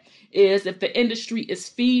of that is if the industry is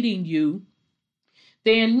feeding you,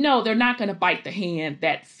 then no, they're not going to bite the hand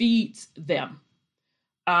that feeds them.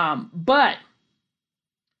 But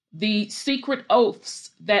the secret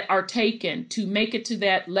oaths that are taken to make it to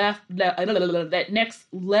that that next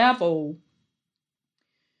level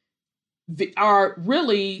are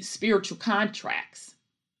really spiritual contracts.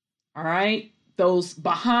 All right, those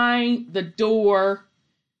behind the door,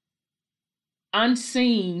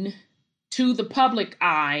 unseen to the public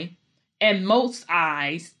eye and most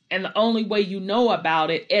eyes, and the only way you know about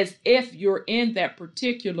it is if you're in that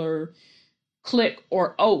particular clique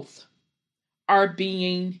or oath, are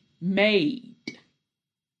being made.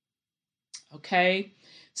 Okay,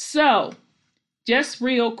 so just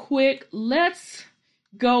real quick, let's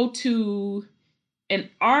go to an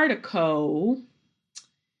article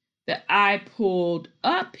that I pulled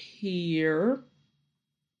up here.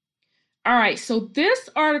 All right, so this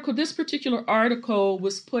particular article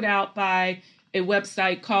was put out by a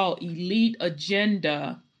website called Elite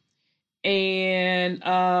Agenda. And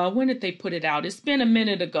when did they put it out? It's been a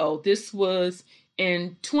minute ago. This was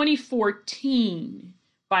in 2014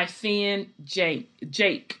 by Finn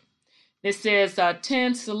Jake. It says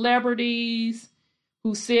 10 celebrities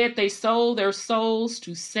who said they sold their souls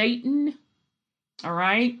to Satan. All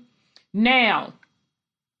right. Now,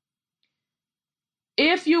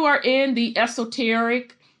 if you are in the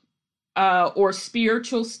esoteric or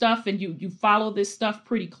spiritual stuff and you follow this stuff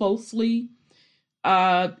pretty closely,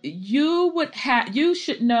 you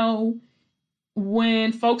should know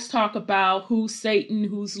when folks talk about who's Satan,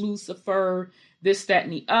 who's Lucifer, this, that,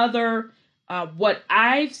 and the other. What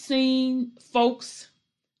I've seen folks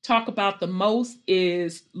talk about the most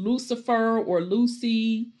is Lucifer or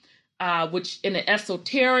Lucy, which in the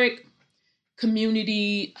esoteric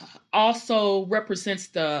community also represents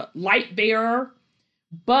the light bearer.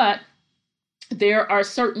 But there are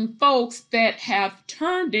certain folks that have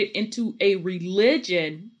turned it into a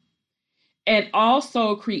religion and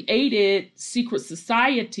also created secret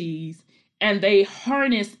societies, and they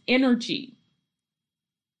harness energy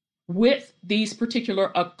with these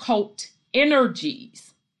particular occult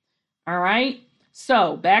energies. All right.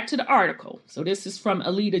 So back to the article. So this is from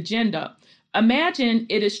Elite Agenda. Imagine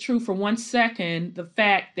it is true for 1 second, the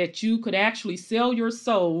fact that you could actually sell your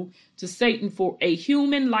soul to Satan for a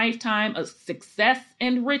human lifetime of success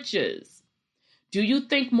and riches. Do you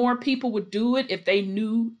think more people would do it if they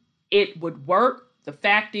knew it would work? The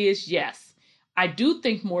fact is, yes. I do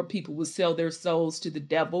think more people would sell their souls to the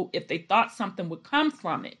devil if they thought something would come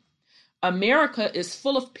from it. America is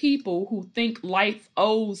full of people who think life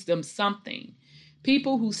owes them something.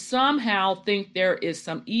 People who somehow think there is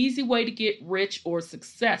some easy way to get rich or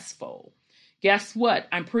successful. Guess what?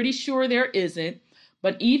 I'm pretty sure there isn't.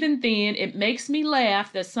 But even then, it makes me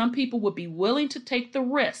laugh that some people would be willing to take the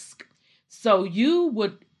risk. So you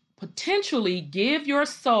would potentially give your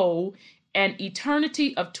soul an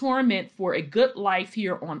eternity of torment for a good life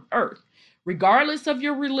here on earth. Regardless of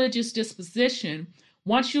your religious disposition,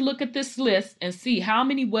 once you look at this list and see how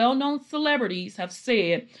many well-known celebrities have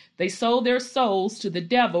said they sold their souls to the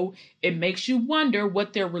devil, it makes you wonder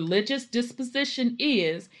what their religious disposition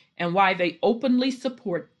is and why they openly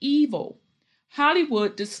support evil.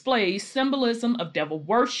 Hollywood displays symbolism of devil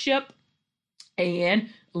worship and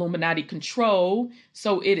Illuminati control,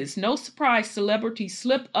 so it is no surprise celebrities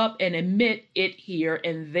slip up and admit it here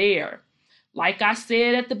and there. Like I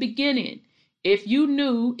said at the beginning, if you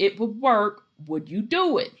knew it would work, would you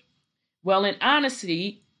do it? Well, in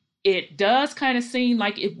honesty, it does kind of seem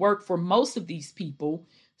like it worked for most of these people,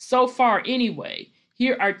 so far anyway.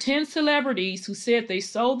 Here are 10 celebrities who said they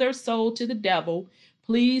sold their soul to the devil.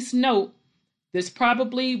 Please note, this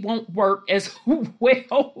probably won't work as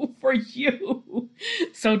well for you.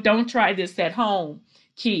 So don't try this at home,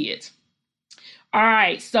 kids. All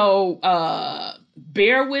right, so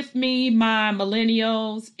bear with me, my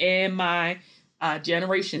millennials and my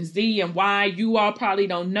Generation Z and Y. You all probably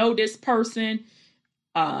don't know this person.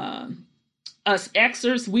 Us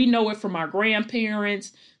Xers, we know it from our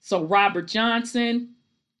grandparents. So Robert Johnson.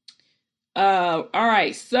 All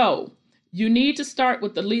right, so you need to start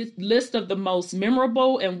with the list of the most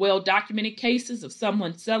memorable and well-documented cases of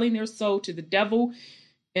someone selling their soul to the devil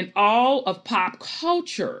in all of pop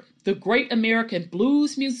culture. The great American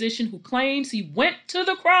blues musician who claims he went to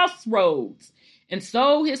the crossroads and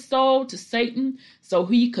sold his soul to Satan so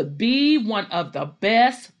he could be one of the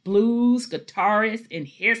best blues guitarists in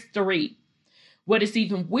history. What is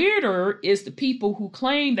even weirder is the people who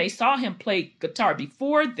claim they saw him play guitar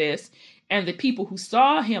before this and the people who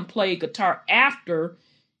saw him play guitar after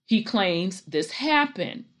he claims this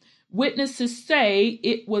happened. Witnesses say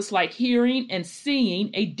it was like hearing and seeing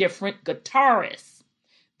a different guitarist.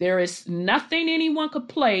 There is nothing anyone could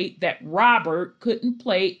play that Robert couldn't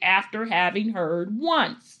play after having heard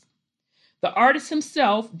once. The artist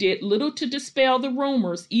himself did little to dispel the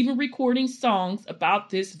rumors, even recording songs about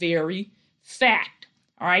this very fact.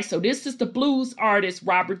 All right, so this is the blues artist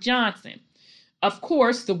Robert Johnson. Of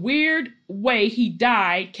course, the weird way he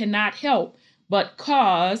died cannot help but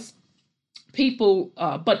cause people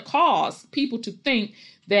to think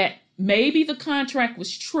that maybe the contract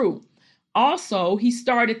was true. Also, he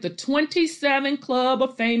started the 27 Club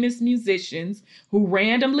of Famous Musicians who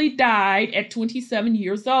randomly died at 27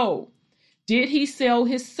 years old. Did he sell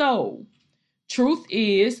his soul? Truth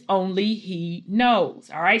is, only he knows.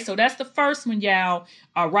 All right, so that's the first one, y'all.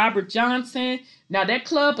 Robert Johnson. Now, that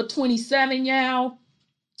Club of 27, y'all,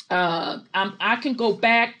 I can go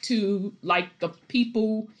back to like the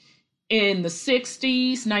people in the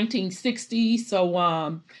 60s, 1960s.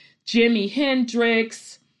 So Jimi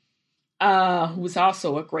Hendrix, who was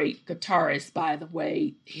also a great guitarist, by the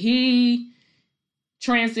way, he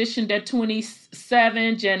transitioned at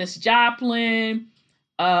 27. Janis Joplin,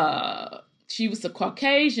 she was a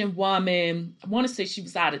Caucasian woman. I want to say she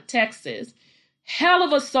was out of Texas. Hell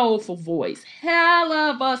of a soulful voice. Hell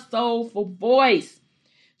of a soulful voice.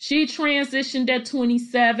 She transitioned at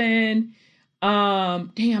 27.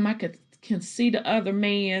 Damn, I can see the other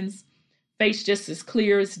man's face just as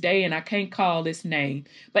clear as day, and I can't call his name.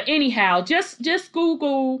 But anyhow, just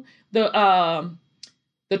Google the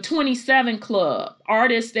 27 Club,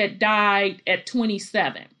 artist that died at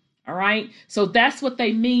 27. All right, so that's what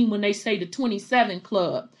they mean when they say the 27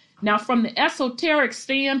 Club. Now, from the esoteric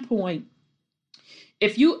standpoint,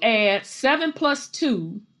 if you add 7 plus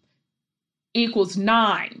 2 equals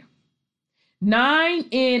 9. 9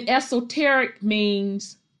 in esoteric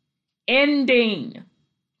means ending.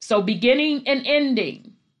 So beginning and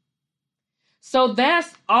ending. So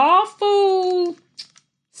that's awful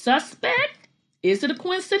suspect. Is it a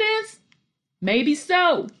coincidence? Maybe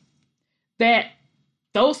so. That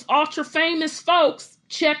those ultra famous folks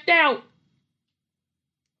checked out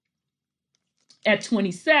at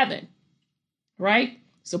 27, right?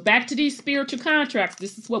 So back to these spiritual contracts.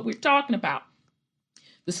 This is what we're talking about.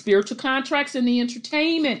 The spiritual contracts in the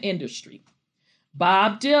entertainment industry.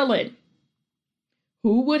 Bob Dylan.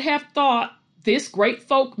 Who would have thought this great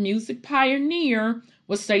folk music pioneer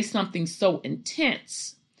would say something so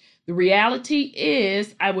intense? The reality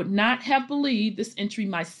is, I would not have believed this entry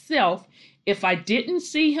myself if I didn't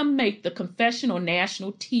see him make the confession on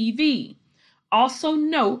national TV. Also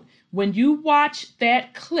note, when you watch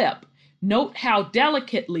that clip, note how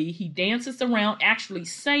delicately he dances around actually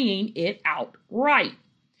saying it outright.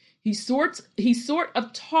 He sort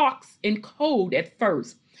of talks in code at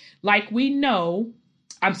first, like we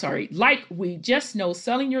just know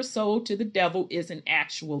selling your soul to the devil is an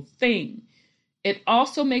actual thing. It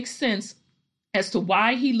also makes sense as to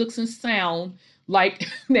why he looks and sounds like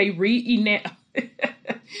they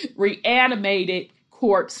reanimated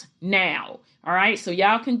corpse now. All right, so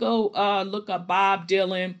y'all can go look up Bob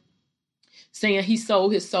Dylan saying he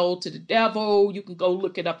sold his soul to the devil. You can go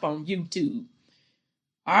look it up on YouTube.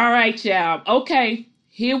 All right, y'all. Okay,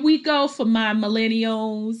 here we go for my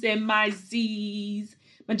millennials and my Zs,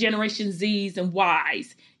 my Generation Zs and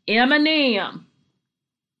Ys. Eminem.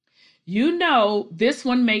 You know, this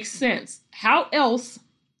one makes sense. How else,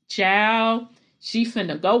 child, she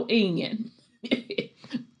finna go in.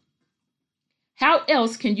 How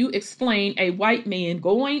else can you explain a white man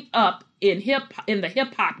going up in the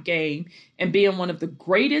hip hop game and being one of the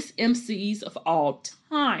greatest MCs of all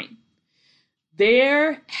time?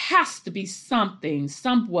 There has to be something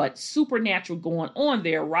somewhat supernatural going on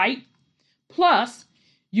there, right? Plus,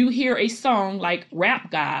 you hear a song like Rap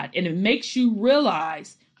God, and it makes you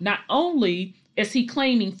realize not only is he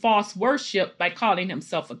claiming false worship by calling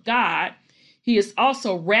himself a god, he is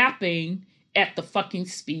also rapping at the fucking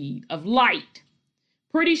speed of light.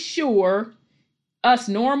 Pretty sure us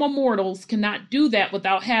normal mortals cannot do that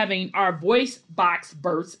without having our voice box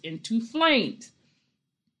burst into flames.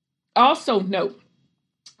 Also,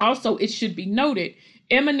 it should be noted,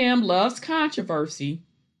 Eminem loves controversy.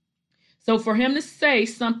 So for him to say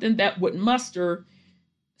something that would muster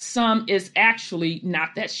some is actually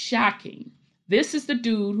not that shocking. This is the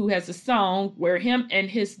dude who has a song where him and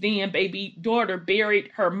his then baby daughter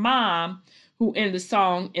buried her mom, who in the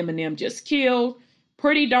song Eminem just killed.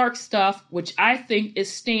 Pretty dark stuff, which I think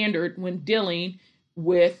is standard when dealing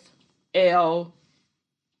with El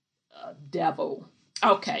Devil.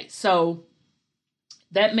 Okay, so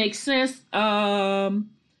that makes sense.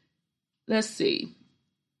 Let's see.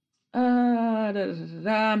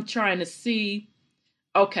 I'm trying to see.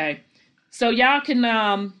 Okay, so y'all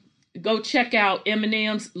can go check out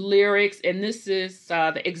Eminem's lyrics, and this is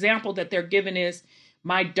the example that they're giving is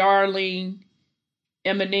 "My Darling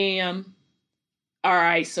Eminem." All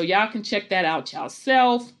right, so y'all can check that out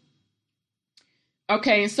yourself.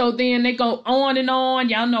 Okay, and so then they go on and on.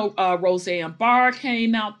 Y'all know Roseanne Barr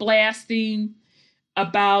came out blasting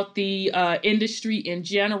about the industry in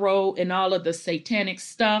general and all of the satanic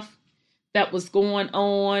stuff that was going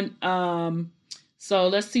on. So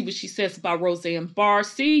let's see what she says about Roseanne Barr.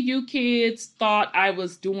 See, you kids thought I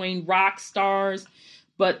was doing rock stars,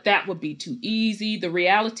 but that would be too easy. The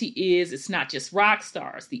reality is it's not just rock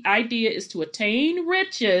stars. The idea is to attain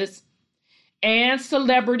riches and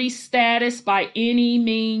celebrity status by any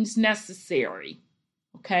means necessary.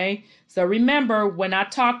 Okay? So remember when I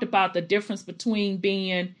talked about the difference between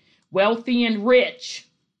being wealthy and rich.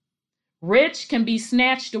 Rich can be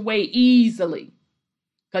snatched away easily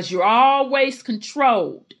because you're always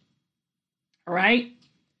controlled. All right?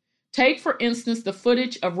 Take, for instance, the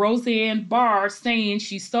footage of Roseanne Barr saying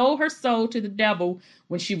she sold her soul to the devil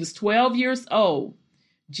when she was 12 years old.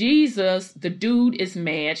 Jesus, the dude, is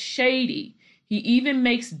mad shady. He even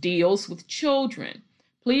makes deals with children.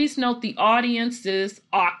 Please note the audience's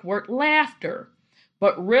awkward laughter.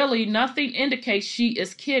 But really, nothing indicates she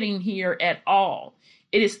is kidding here at all.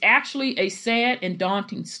 It is actually a sad and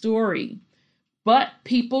daunting story. But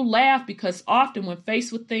people laugh because often when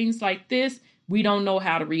faced with things like this, we don't know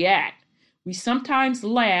how to react. We sometimes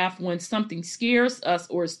laugh when something scares us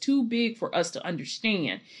or is too big for us to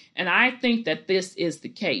understand. And I think that this is the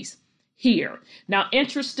case here. Now,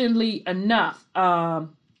 interestingly enough,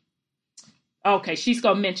 okay, she's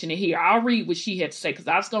going to mention it here. I'll read what she had to say because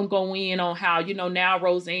I was going to go in on how, now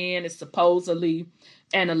Roseanne is supposedly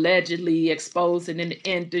and allegedly exposing in the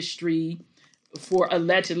industry for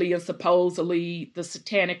allegedly and supposedly the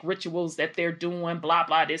satanic rituals that they're doing, blah,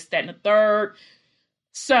 blah, this, that, and the third.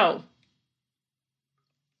 So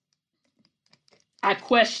I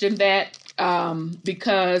question that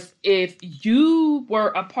because if you were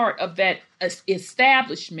a part of that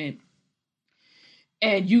establishment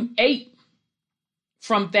and you ate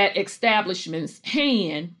from that establishment's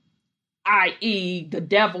hand, i.e. the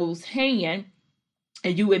devil's hand,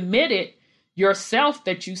 and you admitted yourself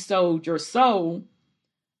that you sold your soul,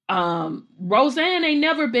 Roseanne ain't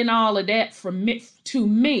never been all of that to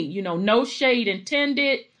me. No shade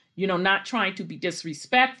intended, not trying to be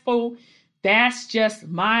disrespectful. That's just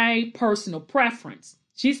my personal preference.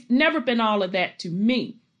 She's never been all of that to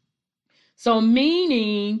me. So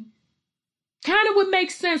meaning, kind of would make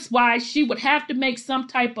sense why she would have to make some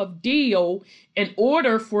type of deal in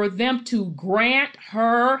order for them to grant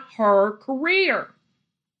her career.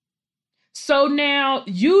 So now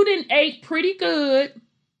you done ate pretty good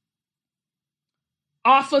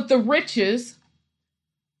off of the riches.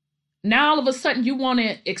 Now all of a sudden you want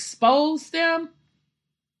to expose them?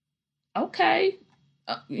 Okay.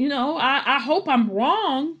 I hope I'm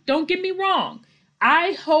wrong. Don't get me wrong.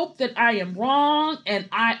 I hope that I am wrong, and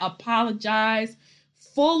I apologize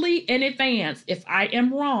fully in advance if I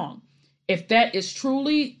am wrong. If that is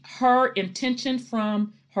truly her intention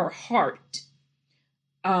from her heart.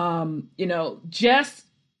 Just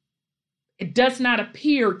it does not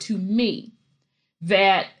appear to me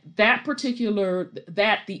that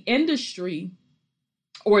the industry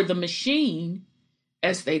or the machine,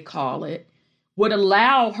 as they call it, would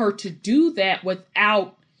allow her to do that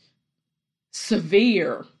without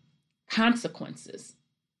severe consequences.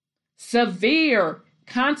 Severe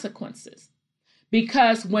consequences.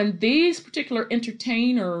 Because when these particular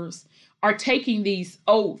entertainers are taking these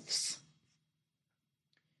oaths,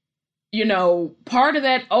 part of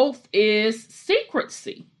that oath is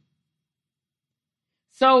secrecy.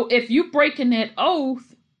 So if you're breaking that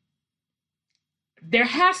oath, there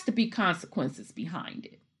has to be consequences behind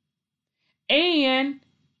it. And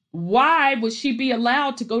why would she be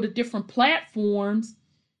allowed to go to different platforms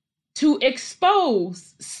to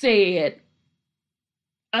expose said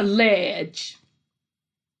alleged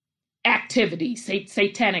activities,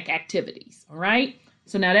 satanic activities? All right.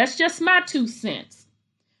 So now that's just my 2 cents.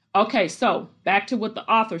 Okay, so back to what the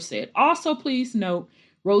author said. Also, please note,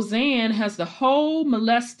 Roseanne has the whole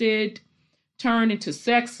molested, turned into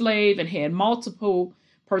sex slave, and had multiple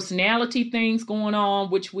personality things going on,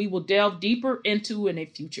 which we will delve deeper into in a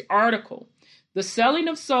future article. The selling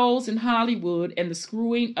of souls in Hollywood and the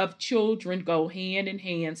screwing of children go hand in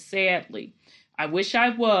hand, sadly. I wish I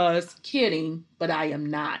was kidding, but I am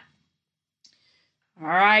not. All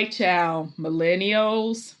right, y'all,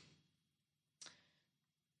 millennials,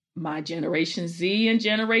 my Generation Z and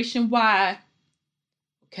Generation Y.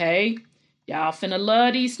 Okay, y'all finna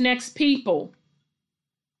love these next people.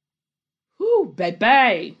 Whoo,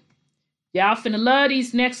 baby. Y'all finna love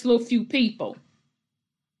these next little few people.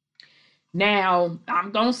 Now,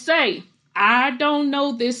 I'm gonna say, I don't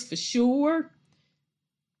know this for sure.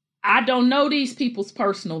 I don't know these people's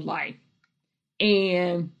personal life.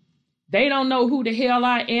 And they don't know who the hell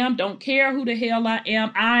I am, don't care who the hell I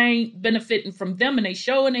am. I ain't benefiting from them, and they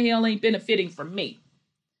sure in the hell ain't benefiting from me.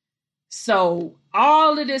 So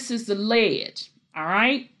all of this is alleged, all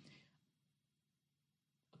right?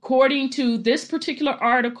 According to this particular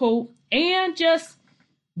article, and just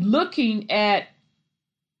looking at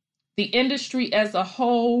the industry as a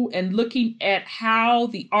whole and looking at how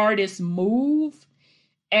the artists move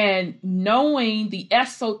and knowing the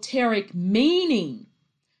esoteric meaning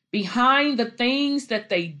behind the things that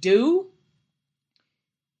they do,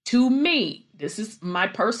 to me, this is my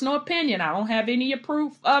personal opinion, I don't have any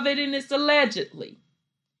proof of it, and it's allegedly,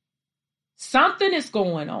 something is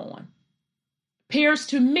going on. Appears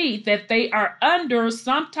to me that they are under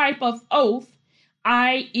some type of oath,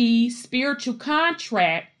 i.e., spiritual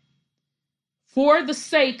contract, for the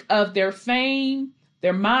sake of their fame,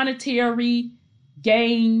 their monetary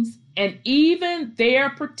gains, and even their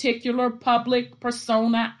particular public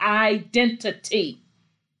persona identity.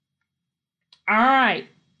 All right.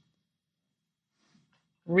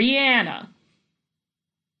 Rihanna.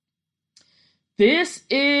 This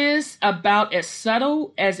is about as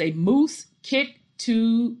subtle as a moose kick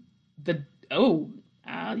to the,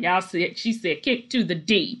 y'all see, she said kick to the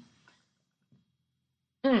D.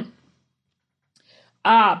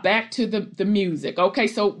 Back to the music. Okay,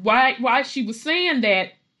 so why she was saying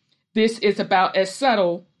that this is about as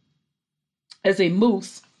subtle as a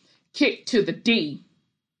moose kick to the D.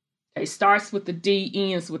 It starts with the D,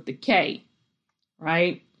 ends with the K,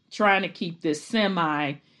 right? Trying to keep this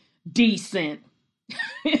semi-decent.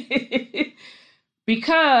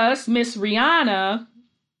 Because Miss Rihanna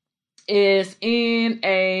is in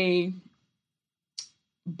a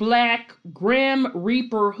black Grim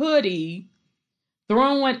Reaper hoodie,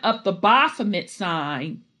 throwing up the Baphomet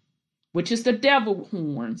sign, which is the devil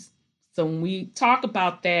horns. So when we talk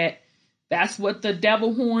about that, that's what the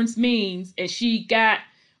devil horns means. And she got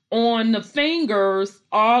on the fingers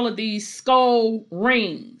all of these skull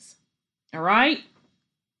rings. All right?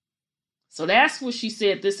 So that's what she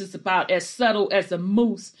said this is about, as subtle as a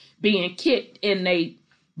moose being kicked in a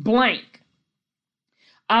blank.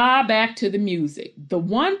 Back to the music. The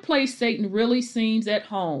one place Satan really seems at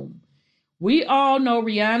home. We all know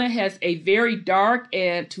Rihanna has a very dark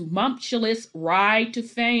and tumultuous ride to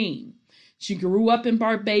fame. She grew up in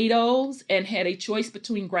Barbados and had a choice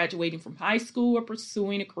between graduating from high school or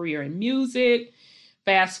pursuing a career in music.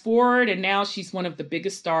 Fast forward, and now she's one of the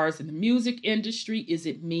biggest stars in the music industry. Is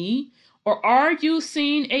it me? Or are you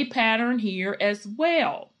seeing a pattern here as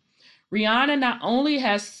well? Rihanna not only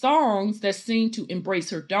has songs that seem to embrace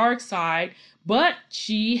her dark side, but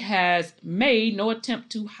she has made no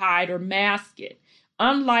attempt to hide or mask it,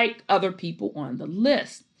 unlike other people on the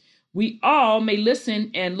list. We all may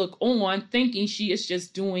listen and look on thinking she is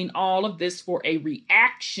just doing all of this for a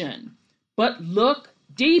reaction. But look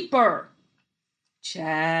deeper.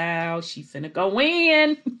 Child, she finna go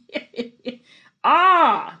in.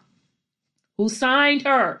 Who signed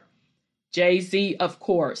her? Jay-Z, of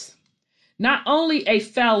course. Not only a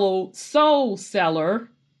fellow soul seller,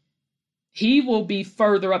 he will be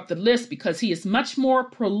further up the list because he is much more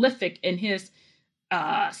prolific in his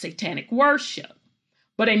satanic worship,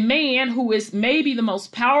 but a man who is maybe the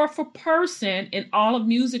most powerful person in all of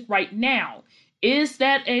music right now. Is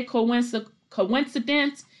that a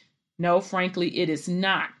coincidence? No, frankly, it is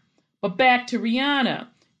not. But back to Rihanna.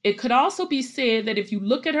 It could also be said that if you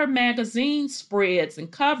look at her magazine spreads and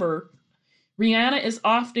cover, Rihanna is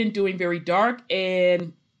often doing very dark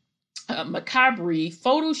and macabre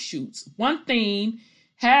photo shoots. One thing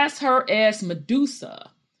has her as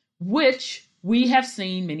Medusa, which we have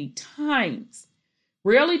seen many times.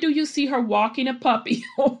 Rarely do you see her walking a puppy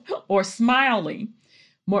or smiling.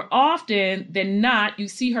 More often than not, you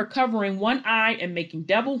see her covering one eye and making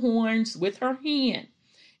devil horns with her hand.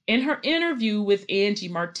 In her interview with Angie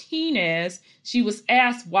Martinez, she was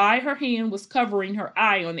asked why her hand was covering her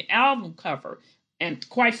eye on the album cover. And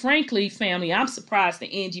quite frankly, family, I'm surprised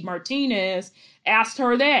that Angie Martinez asked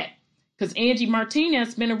her that. Because Angie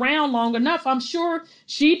Martinez been around long enough. I'm sure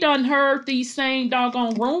she done heard these same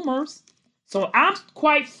doggone rumors. So I'm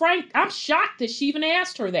shocked that she even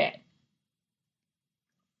asked her that.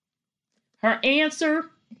 Her answer,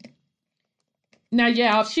 now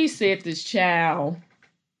yeah, she said this, child.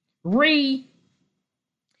 Beloved,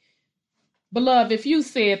 if you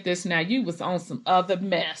said this now, you was on some other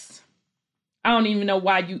mess. I don't even know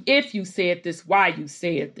if you said this, why you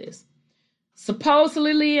said this.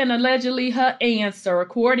 Supposedly and allegedly her answer,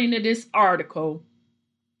 according to this article,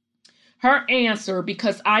 her answer,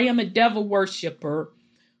 because I am a devil worshiper,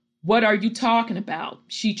 what are you talking about?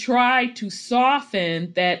 She tried to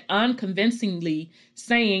soften that unconvincingly,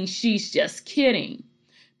 saying she's just kidding,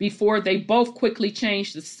 before they both quickly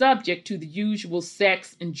changed the subject to the usual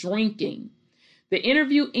sex and drinking. The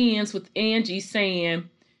interview ends with Angie saying,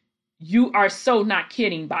 "You are so not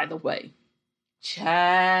kidding, by the way." Child.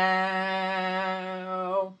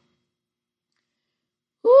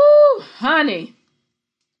 Woo, honey.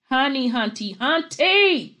 Honey, hunty,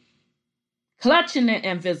 hunty. Clutching the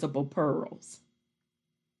invisible pearls.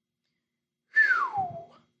 Whew.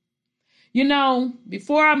 You know,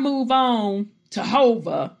 before I move on to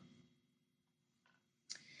Hova,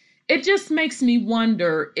 it just makes me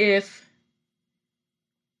wonder if,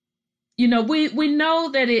 we know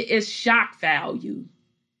that it is shock value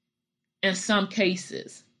in some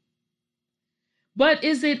cases. But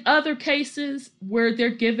is it other cases where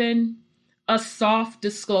they're given a soft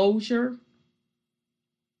disclosure?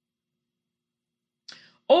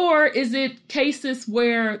 Or is it cases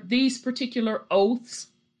where these particular oaths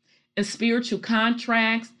and spiritual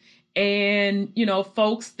contracts and,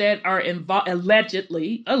 folks that are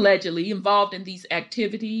allegedly involved in these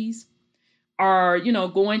activities are,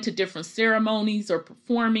 going to different ceremonies or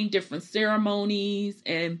performing different ceremonies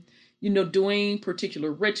and, doing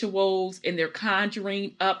particular rituals, and they're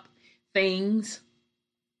conjuring up things,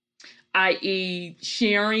 i.e.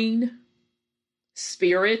 sharing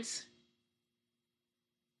spirits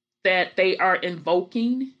that they are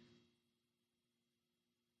invoking?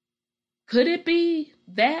 Could it be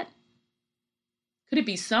that? Could it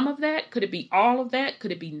be some of that? Could it be all of that?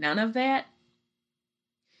 Could it be none of that?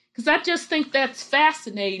 Because I just think that's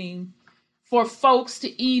fascinating for folks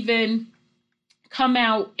to even come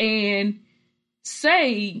out and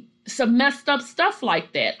say some messed up stuff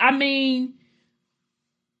like that. I mean,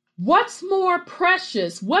 what's more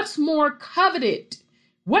precious? What's more coveted?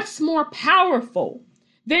 What's more powerful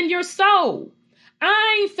than your soul?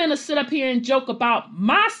 I ain't finna sit up here and joke about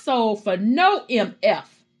my soul for no MF.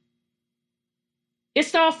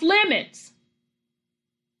 It's off limits.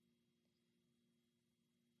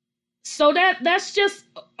 So that's just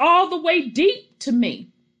all the way deep to me.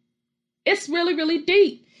 It's really, really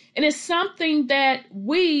deep. And it's something that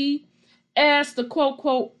we, as the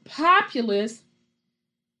quote populace,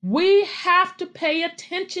 we have to pay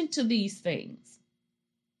attention to these things.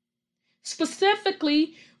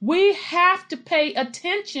 Specifically, we have to pay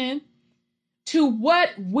attention to what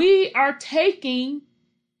we are taking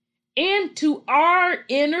into our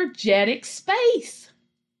energetic space.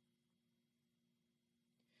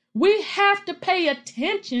 We have to pay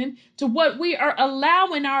attention to what we are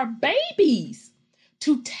allowing our babies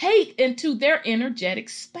to take into their energetic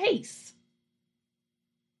space.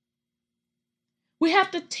 We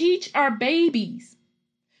have to teach our babies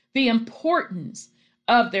the importance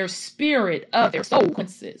of their spirit, of their soul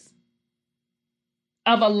frequencies,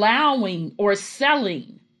 of allowing or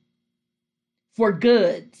selling for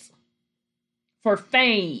goods, for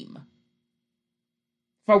fame,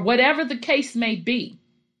 for whatever the case may be.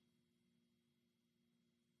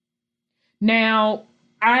 Now,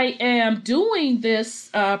 I am doing this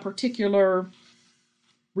particular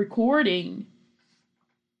recording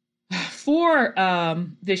for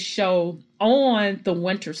this show on the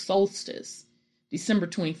winter solstice, December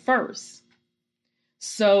 21st.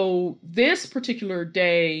 So this particular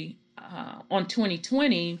day on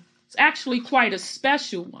 2020 is actually quite a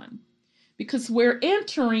special one, because we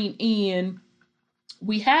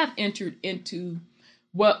have entered into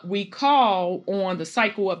what we call on the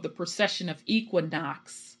cycle of the precession of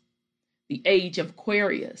equinox, the age of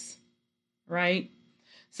Aquarius, right?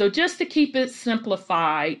 So just to keep it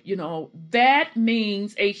simplified, that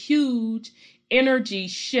means a huge energy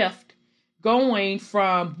shift going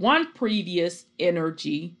from one previous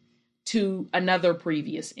energy to another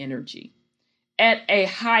previous energy at a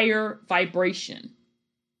higher vibration,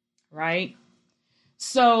 right?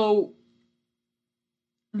 So,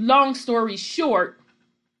 long story short,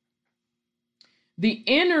 the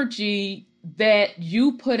energy that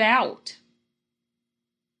you put out,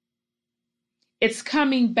 it's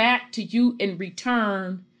coming back to you in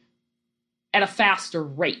return at a faster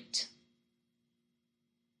rate.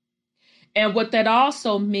 And what that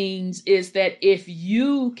also means is that if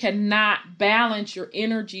you cannot balance your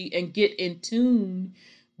energy and get in tune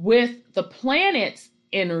with the planet's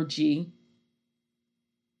energy,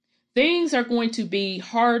 things are going to be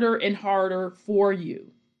harder and harder for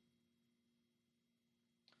you.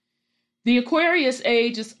 The Aquarius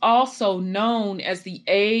age is also known as the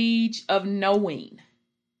age of knowing.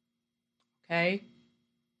 Okay?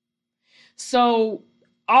 So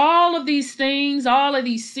all of these things, all of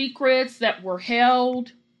these secrets that were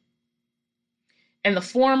held in the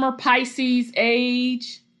former Pisces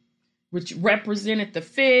age, which represented the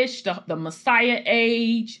fish, the Messiah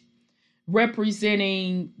age,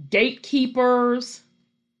 representing gatekeepers,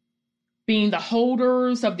 being the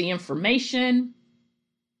holders of the information,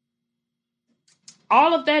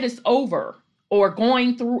 all of that is over, or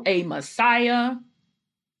going through a Messiah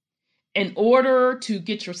in order to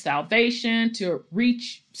get your salvation, to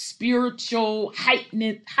reach spiritual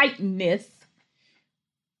heightenedness.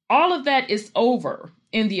 All of that is over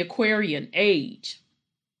in the Aquarian age.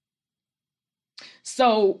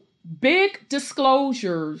 So big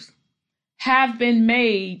disclosures have been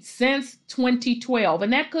made since 2012,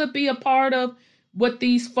 and that could be a part of what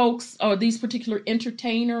these folks or these particular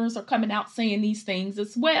entertainers are coming out saying these things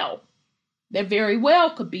as well. That very well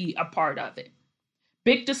could be a part of it.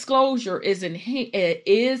 Big disclosure is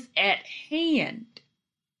at hand.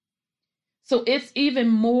 So it's even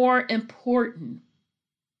more important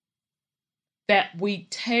that we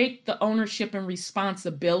take the ownership and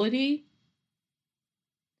responsibility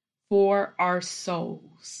for our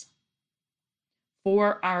souls,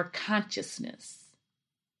 for our consciousness.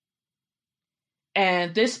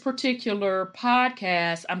 And this particular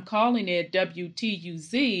podcast, I'm calling it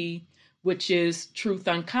WTUZ, which is Truth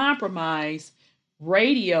Uncompromised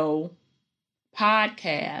Radio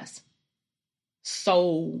Podcast,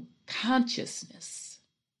 Soul Consciousness.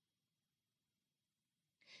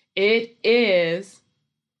 It is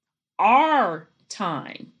our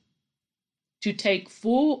time to take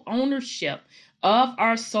full ownership of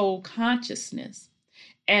our soul consciousness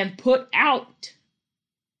and put out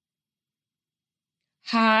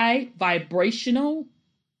high vibrational,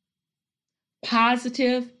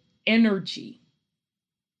 positive energy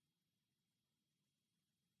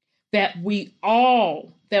that we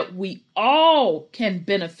all can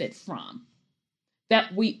benefit from,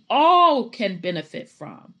 that we all can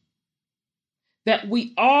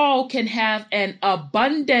have an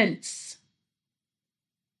abundance.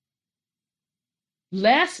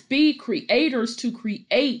 Let's be creators to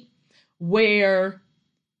create where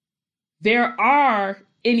there are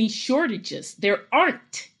any shortages. There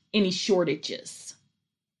aren't any shortages.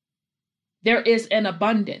 There is an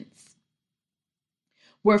abundance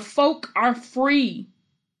where folk are free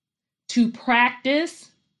to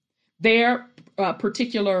practice their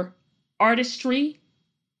particular artistry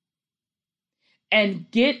and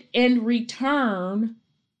get in return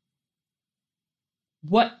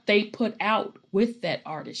what they put out with that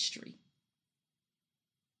artistry.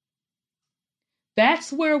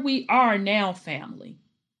 That's where we are now, family.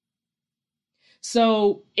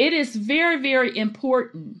 So it is very, very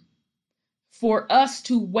important for us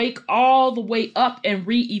to wake all the way up and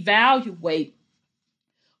reevaluate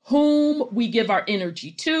whom we give our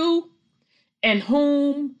energy to and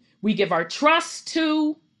whom we give our trust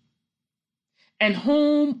to and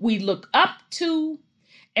whom we look up to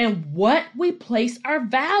and what we place our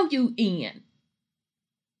value in.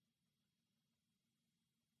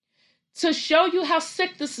 To show you how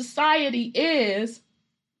sick the society is,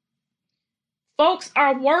 folks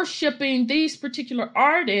are worshiping these particular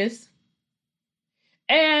artists,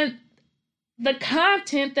 and the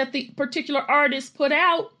content that the particular artist put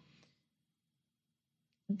out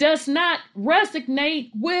does not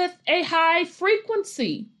resonate with a high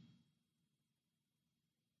frequency.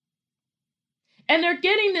 And they're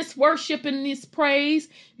getting this worship and this praise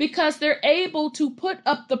because they're able to put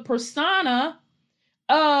up the persona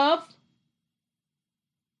of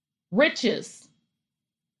riches,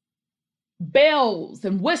 bells,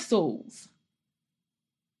 and whistles.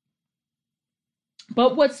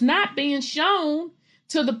 But what's not being shown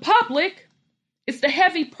to the public is the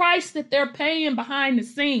heavy price that they're paying behind the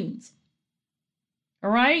scenes. All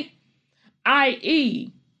right?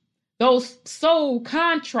 I.e., those soul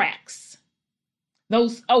contracts,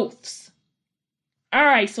 those oaths. All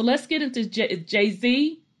right, so let's get into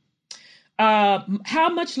Jay-Z. How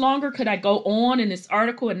much longer could I go on in this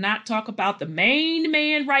article and not talk about the main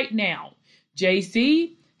man right now?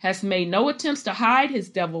 Jay-Z has made no attempts to hide his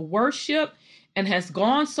devil worship and has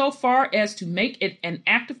gone so far as to make it an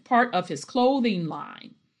active part of his clothing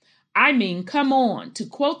line. I mean, come on, to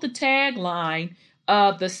quote the tagline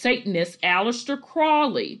of the Satanist Aleister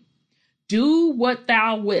Crowley, do what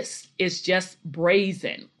thou wist is just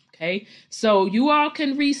brazen. Okay, so you all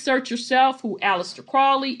can research yourself who Aleister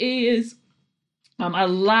Crowley is. A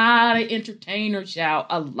lot of entertainers, y'all,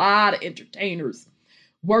 a lot of entertainers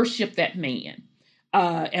worship that man.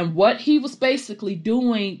 And what he was basically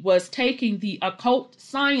doing was taking the occult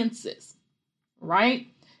sciences, right?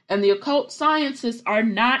 And the occult sciences are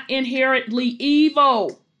not inherently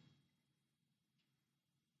evil.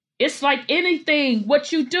 It's like anything,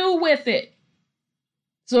 what you do with it.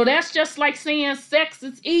 So that's just like saying sex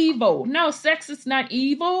is evil. No, sex is not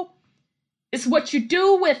evil. It's what you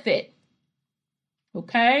do with it.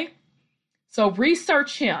 Okay? So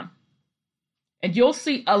research him. And you'll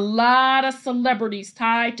see a lot of celebrities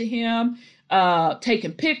tied to him,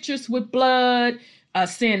 taking pictures with blood,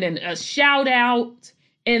 sending a shout out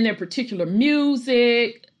in their particular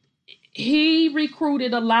music. He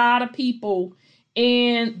recruited a lot of people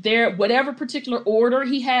in their whatever particular order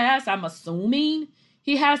he has. I'm assuming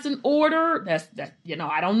he has an order.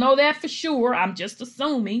 I don't know that for sure. I'm just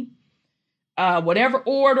assuming. Whatever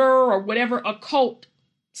order or whatever occult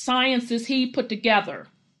sciences he put together.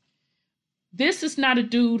 This is not a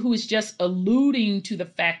dude who is just alluding to the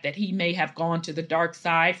fact that he may have gone to the dark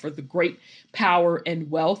side for the great power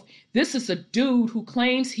and wealth. This is a dude who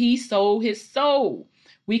claims he sold his soul.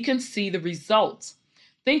 We can see the results.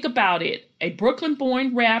 Think about it. A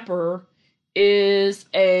Brooklyn-born rapper is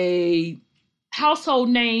a household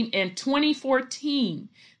name in 2014.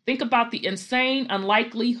 Think about the insane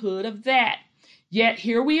unlikelihood of that. Yet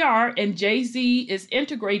here we are, and Jay-Z is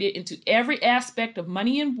integrated into every aspect of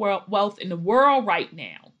money and wealth in the world right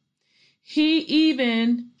now. He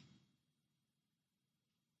even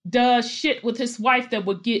does shit with his wife that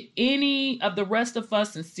would get any of the rest of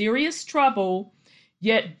us in serious trouble,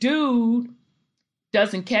 yet dude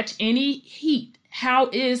doesn't catch any heat. How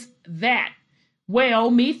is that?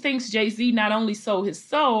 Well, me thinks Jay-Z not only sold his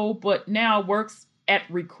soul, but now works at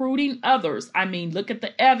recruiting others. I mean, look at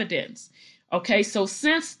the evidence. Okay, so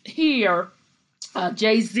since here,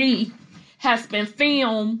 Jay-Z has been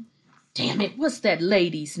filmed, damn it, what's that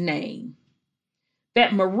lady's name?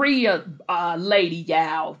 That Maria lady,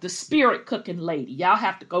 y'all, the spirit cooking lady. Y'all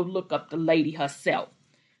have to go look up the lady herself.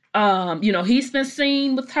 He's been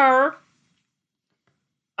seen with her.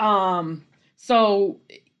 So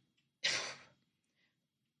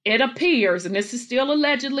it appears, and this is still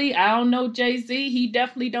allegedly, I don't know Jay-Z. He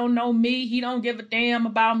definitely don't know me. He don't give a damn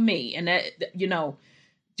about me. And that,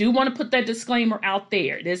 do want to put that disclaimer out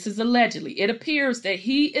there. This is allegedly. It appears that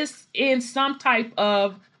he is in some type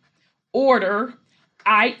of order,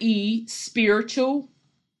 i.e. spiritual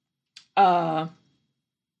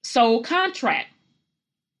soul contract.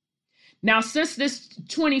 Now, since this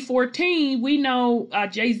 2014, we know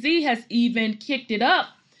Jay-Z has even kicked it up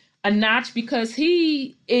a notch because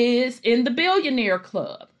he is in the billionaire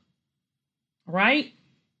club, right?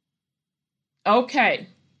 Okay,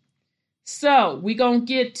 so we're gonna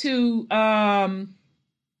get to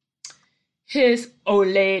his old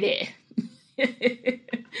lady.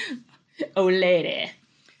 Old lady.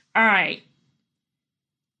 All right.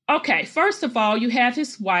 Okay, first of all, you have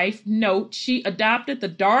his wife. Note, she adopted the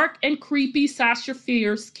dark and creepy Sasha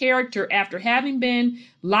Fierce character after having been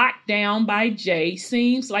locked down by Jay.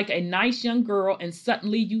 Seems like a nice young girl, and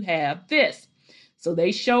suddenly you have this. So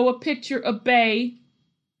they show a picture of Bay,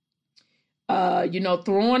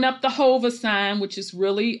 throwing up the Hova sign, which is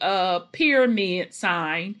really a pyramid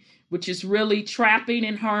sign, which is really trapping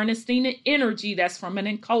and harnessing the energy that's from an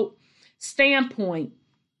occult standpoint.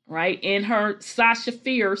 Right, in her Sasha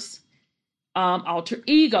Fierce alter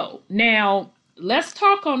ego. Now, let's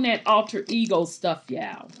talk on that alter ego stuff,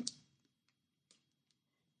 y'all.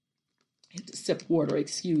 I have to sip water,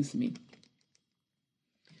 excuse me.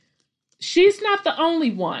 She's not the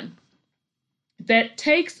only one that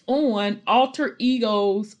takes on alter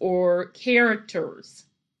egos or characters.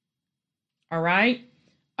 All right?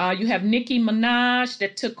 You have Nicki Minaj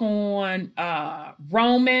that took on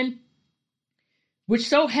Roman, which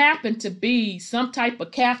so happened to be some type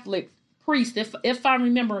of Catholic priest, if I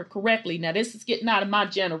remember correctly. Now, this is getting out of my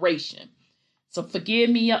generation, so forgive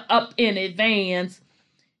me up in advance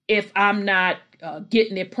if I'm not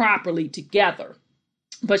getting it properly together.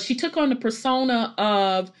 But she took on the persona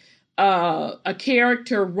of a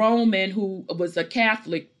character, Roman, who was a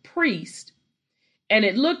Catholic priest, and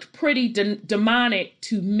it looked pretty demonic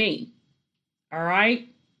to me. All right.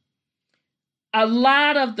 A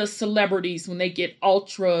lot of the celebrities, when they get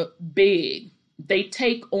ultra big, they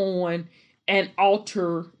take on an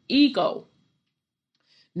alter ego.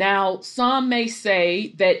 Now, some may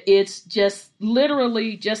say that it's just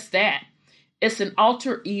literally just that. It's an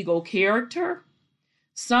alter ego character.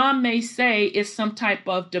 Some may say it's some type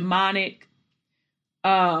of demonic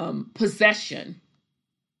possession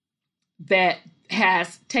that they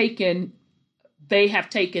have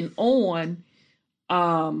taken on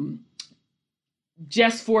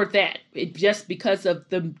just for that, just because of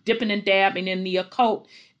the dipping and dabbing in the occult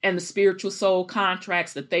and the spiritual soul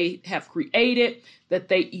contracts that they have created, that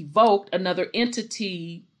they evoked another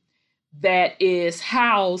entity that is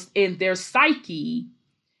housed in their psyche,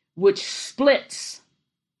 which splits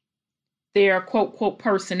their quote, quote,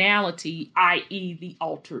 personality, i.e. the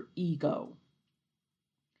alter ego.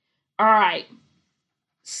 All right.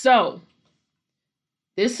 So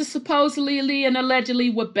this is supposedly and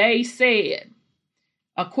allegedly what Bay said.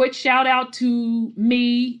 A quick shout out to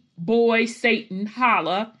me, boy, Satan,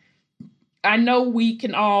 holla. I know we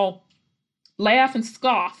can all laugh and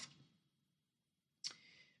scoff.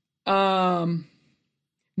 Note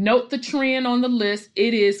the trend on the list.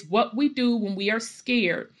 It is what we do when we are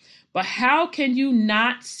scared. But how can you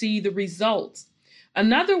not see the results?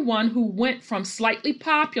 Another one who went from slightly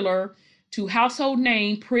popular to household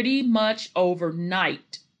name pretty much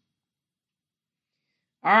overnight.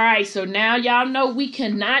 All right, so now y'all know we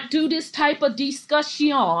cannot do this type of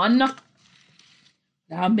discussion. I'll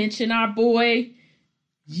mention our boy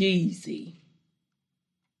Yeezy.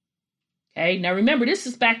 Okay, now remember, this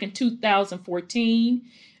is back in 2014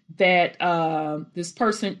 that this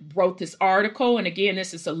person wrote this article. And again,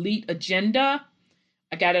 this is Elite Agenda.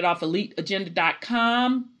 I got it off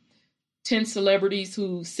eliteagenda.com. 10 celebrities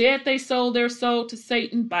who said they sold their soul to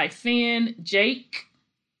Satan by Finn Jake.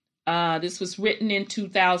 This was written in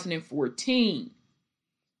 2014.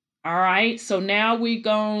 All right, so now we're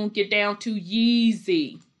going to get down to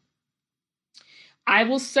Yeezy. I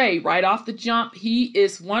will say right off the jump, he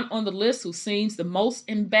is one on the list who seems the most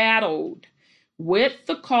embattled with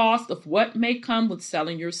the cost of what may come with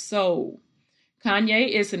selling your soul. Kanye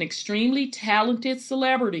is an extremely talented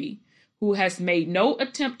celebrity who has made no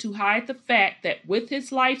attempt to hide the fact that with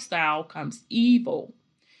his lifestyle comes evil.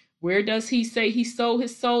 Where does he say he sold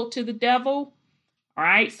his soul to the devil? All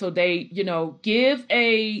right, so they, give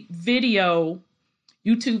a video,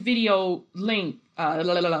 YouTube video link,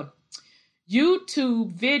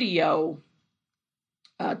 YouTube video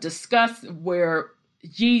discuss where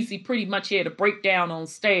Yeezy pretty much had a breakdown on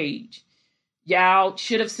stage. Y'all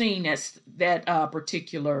should have seen that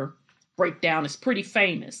particular breakdown. It's pretty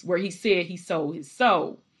famous, where he said he sold his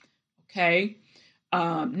soul. Okay.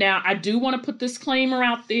 Now I do want to put disclaimer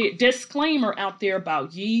out there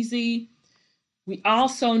about Yeezy. We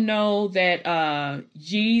also know that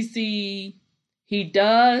Yeezy, he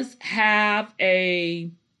does have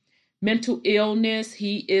a mental illness.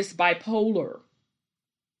 He is bipolar.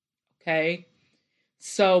 Okay.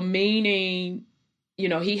 So meaning,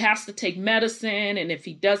 he has to take medicine, and if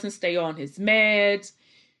he doesn't stay on his meds,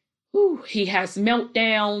 he has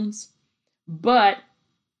meltdowns. But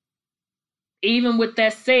even with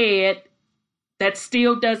that said, that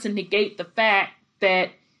still doesn't negate the fact that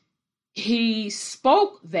he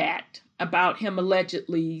spoke that about him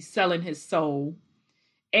allegedly selling his soul.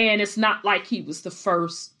 And it's not like he was the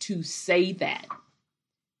first to say that.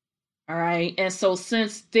 All right. And so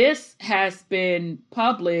since this has been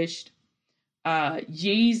published,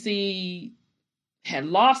 Yeezy had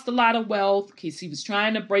lost a lot of wealth because he was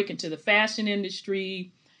trying to break into the fashion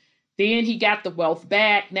industry. Then he got the wealth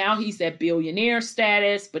back. Now he's at billionaire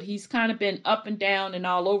status, but he's kind of been up and down and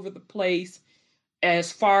all over the place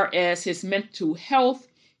as far as his mental health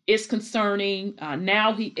is concerning.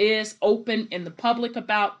 Now he is open in the public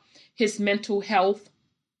about his mental health.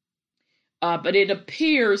 But it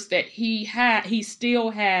appears that he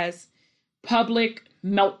still has public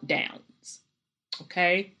meltdowns.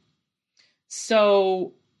 Okay.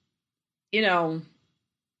 So,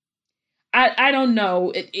 I don't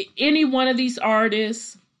know. Any one of these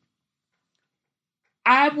artists,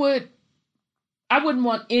 I wouldn't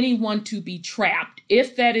want anyone to be trapped.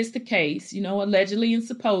 If that is the case, allegedly and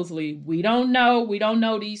supposedly, we don't know. We don't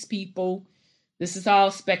know these people. This is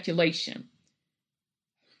all speculation.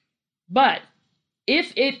 But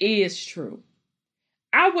if it is true,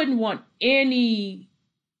 I wouldn't want any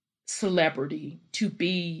celebrity to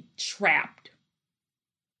be trapped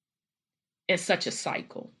in such a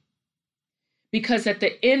cycle. Because at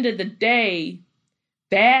the end of the day,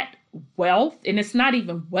 that wealth, and it's not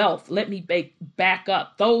even wealth, let me back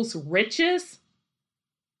up, those riches,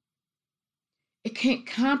 it can't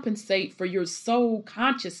compensate for your soul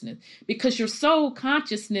consciousness, because your soul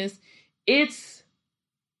consciousness, it's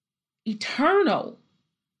eternal.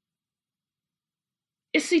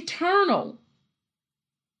 It's eternal.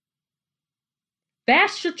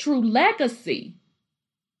 That's your true legacy.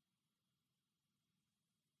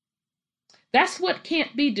 That's what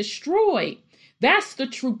can't be destroyed. That's the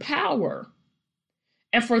true power.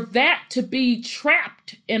 And for that to be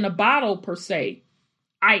trapped in a bottle, per se,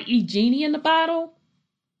 i.e., genie in the bottle,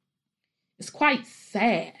 it's quite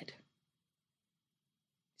sad.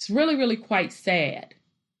 It's really, really quite sad.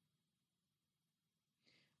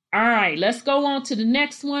 All right, let's go on to the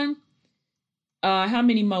next one. How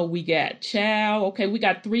many more we got? Ciao. Okay, we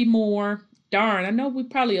got 3 more. Darn, I know we're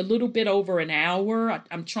probably a little bit over an hour.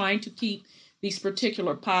 I'm trying to keep these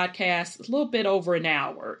particular podcasts a little bit over an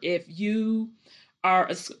hour. If you are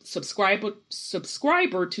a subscriber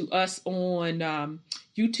to us on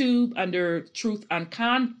YouTube under Truth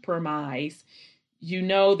Uncompromised, you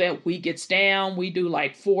know that we gets down. We do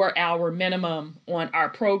like 4-hour minimum on our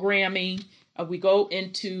programming. We go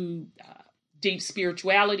into deep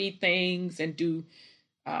spirituality things and do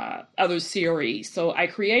other series. So I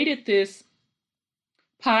created this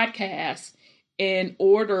podcast in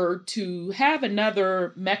order to have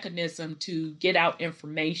another mechanism to get out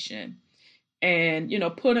information and,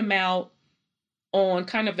 put them out on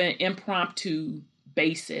kind of an impromptu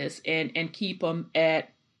basis and keep them at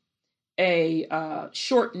a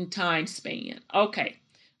shortened time span. Okay,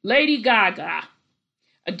 Lady Gaga.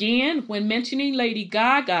 Again, when mentioning Lady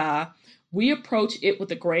Gaga, we approach it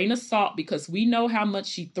with a grain of salt because we know how much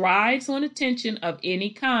she thrives on attention of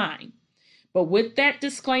any kind. But with that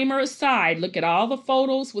disclaimer aside, look at all the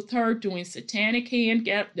photos with her doing satanic hand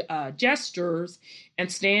gestures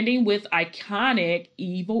and standing with iconic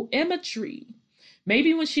evil imagery.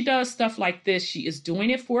 Maybe when she does stuff like this, she is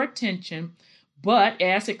doing it for attention. But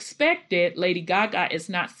as expected, Lady Gaga is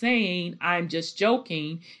not saying, I'm just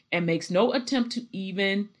joking, and makes no attempt to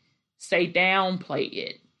even say downplay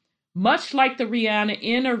it. Much like the Rihanna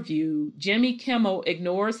interview, Jimmy Kimmel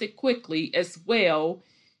ignores it quickly as well.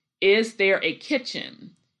 Is there a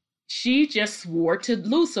kitchen? She just swore to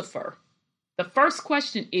Lucifer. The first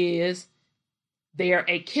question is there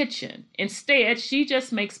a kitchen? Instead, she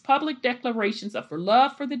just makes public declarations of her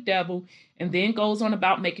love for the devil and then goes on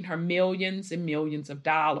about making her millions and millions of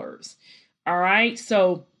dollars. All right,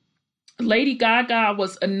 so Lady Gaga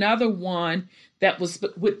was another one that was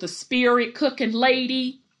with the spirit cooking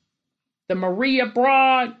lady, the Maria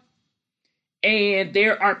Broad. And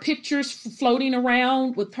there are pictures floating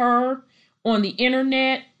around with her on the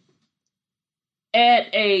internet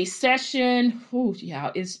at a session. Oh,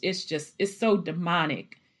 yeah, it's so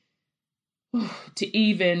demonic to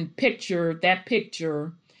even picture that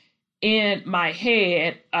picture in my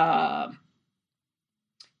head.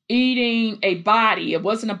 Eating a body. It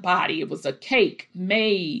wasn't a body. It was a cake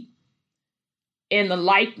made in the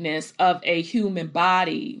likeness of a human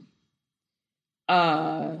body.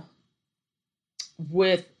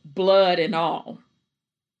 With blood and all.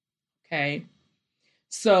 Okay.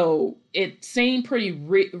 So it seemed pretty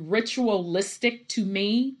ritualistic to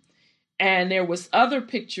me. And there was other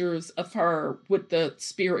pictures of her with the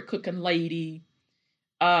spirit cooking lady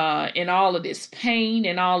and all of this pain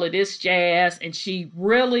and all of this jazz. And she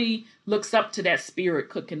really looks up to that spirit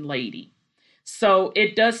cooking lady. So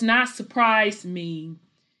it does not surprise me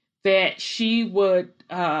that she would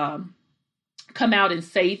come out and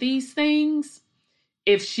say these things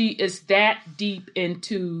if she is that deep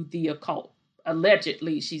into the occult.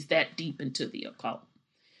 Allegedly, she's that deep into the occult.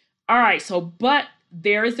 All right, so, but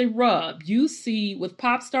there is a rub. You see, with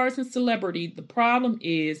pop stars and celebrity, the problem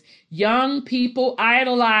is young people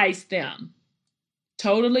idolize them.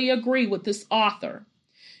 Totally agree with this author.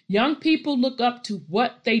 Young people look up to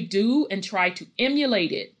what they do and try to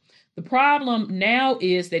emulate it. The problem now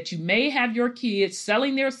is that you may have your kids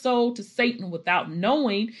selling their soul to Satan without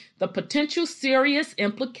knowing the potential serious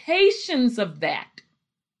implications of that.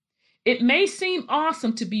 It may seem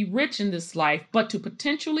awesome to be rich in this life, but to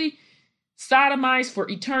potentially sodomize for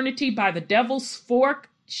eternity by the devil's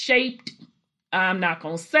fork-shaped, I'm not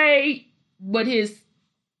going to say what his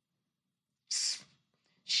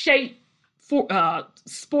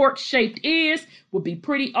sport-shaped is, would be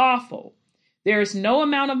pretty awful. There is no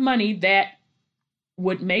amount of money that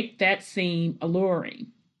would make that seem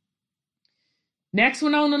alluring. Next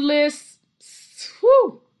one on the list,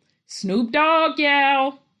 Snoop Dogg,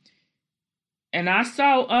 y'all. And I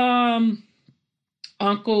saw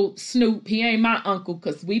Uncle Snoop, he ain't my uncle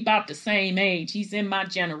because we about the same age. He's in my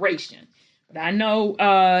generation. But I know,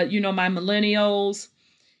 my millennials,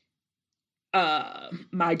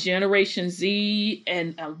 my Generation Z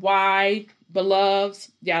and Y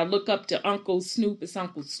beloveds. Yeah, look up to Uncle Snoop. It's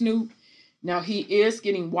Uncle Snoop. Now, he is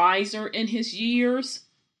getting wiser in his years,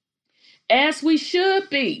 as we should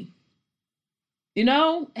be.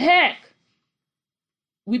 Heck,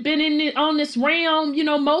 we've been on this realm.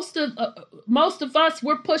 Most of us,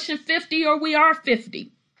 we're pushing 50 or we are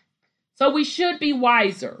 50. So we should be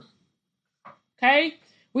wiser. Okay?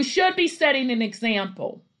 We should be setting an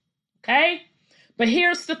example. Okay? But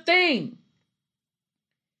here's the thing.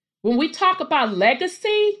 When we talk about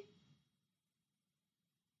legacy,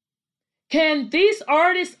 can these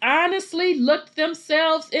artists honestly look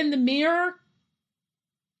themselves in the mirror?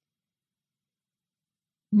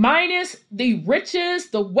 Minus the riches,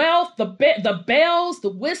 the wealth, the bells, the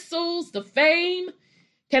whistles, the fame.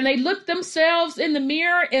 Can they look themselves in the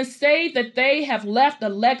mirror and say that they have left a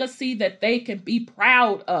legacy that they can be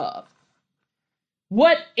proud of?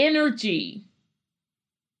 What energy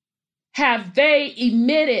have they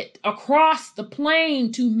emitted across the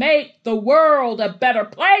plane to make the world a better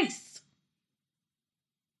place?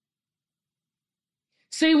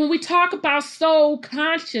 See, when we talk about soul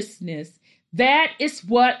consciousness, that is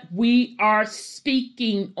what we are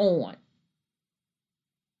speaking on.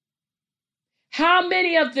 How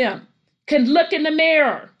many of them can look in the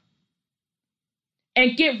mirror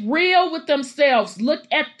and get real with themselves, look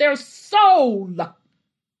at their soul,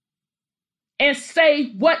 and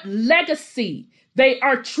say what legacy they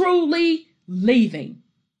are truly leaving?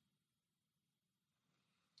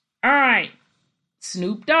 All right,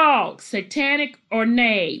 Snoop Dogg, satanic or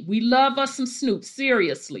nay? We love us some Snoop,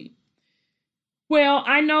 seriously. Well,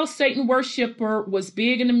 I know Satan Worshipper was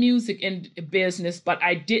big in the music business, but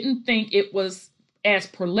I didn't think it was as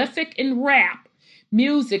prolific in rap,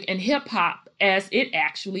 music, and hip hop as it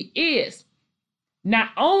actually is. Not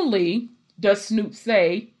only does Snoop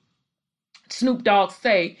Dogg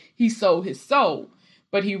say he sold his soul,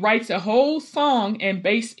 but he writes a whole song and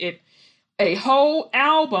base it a whole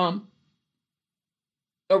album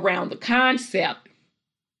around the concept.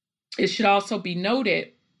 It should also be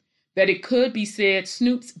noted that it could be said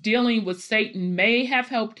Snoop's dealing with Satan may have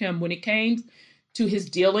helped him when it came to his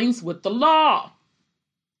dealings with the law.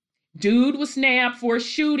 Dude was nabbed for a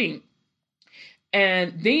shooting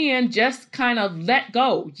and then just kind of let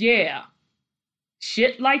go. Yeah,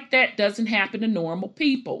 shit like that doesn't happen to normal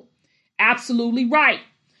people. Absolutely right.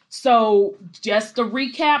 So just to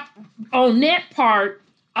recap on that part,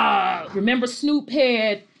 remember Snoop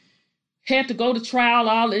had to go to trial,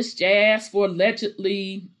 all this jazz, for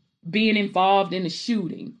allegedly being involved in the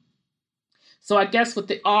shooting. So I guess what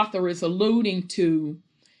the author is alluding to,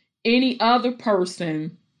 any other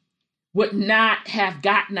person would not have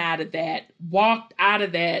gotten out of that, walked out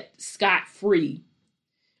of that scot-free,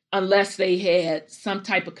 unless they had some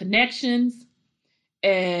type of connections.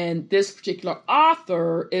 And this particular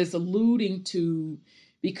author is alluding to,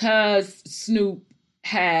 because Snoop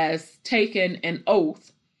has taken an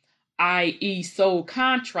oath, i.e. sold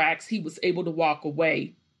contracts, he was able to walk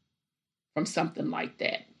away from something like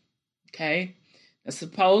that. Okay? And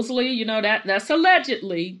supposedly, that's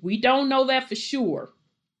allegedly. We don't know that for sure.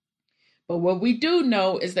 But what we do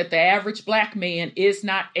know is that the average Black man is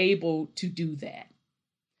not able to do that.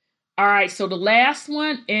 All right, so the last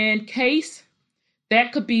one, in case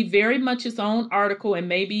that could be very much its own article and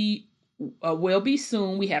maybe will be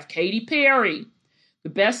soon, we have Katy Perry. The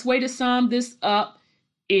best way to sum this up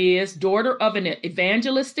is daughter of an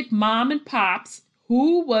evangelistic mom and pops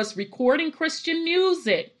who was recording Christian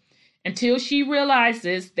music until she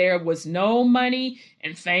realizes there was no money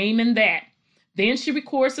and fame in that. Then she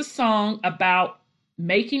records a song about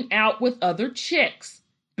making out with other chicks.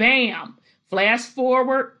 Bam! Flash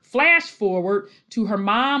forward to her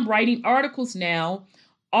mom writing articles now,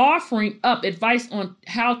 offering up advice on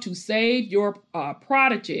how to save your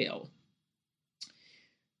prodigy.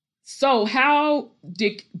 So how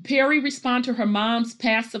did Perry respond to her mom's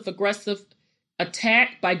passive-aggressive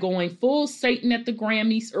attack? By going full Satan at the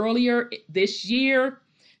Grammys earlier this year.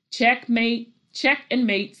 Check and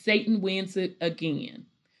mate, Satan wins it again.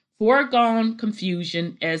 Foregone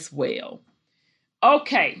confusion as well.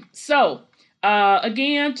 Okay, so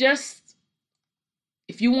again, just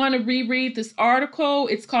if you want to reread this article,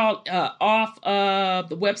 it's called off of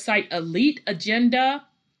the website Elite Agenda.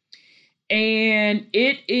 And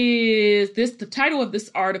the title of this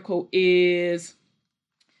article is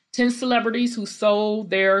 10 Celebrities Who Sold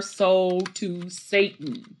Their Soul to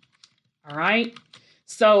Satan. All right.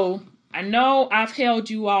 So I know I've held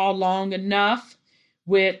you all long enough.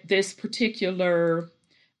 with this particular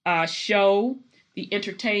show, the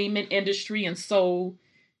entertainment industry and soul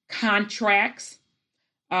contracts.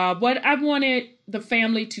 What I wanted the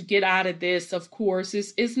family to get out of this, of course,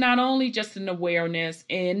 is not only just an awareness.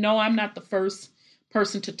 And no, I'm not the first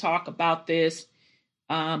person to talk about this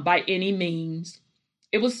by any means.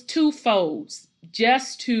 It was twofold,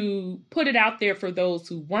 just to put it out there for those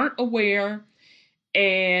who weren't aware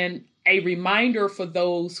and a reminder for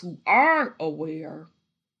those who are aware.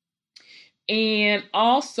 And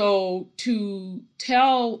also to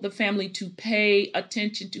tell the family to pay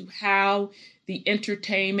attention to how the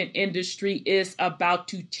entertainment industry is about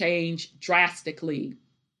to change drastically,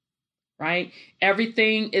 right?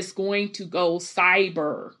 Everything is going to go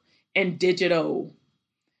cyber and digital.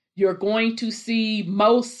 You're going to see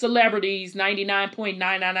most celebrities,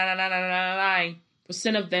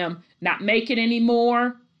 99.99999% of them, not make it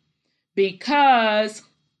anymore because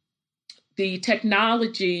the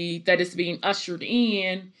technology that is being ushered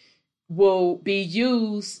in will be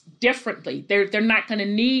used differently. They're not going to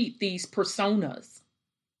need these personas,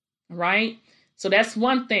 right? So that's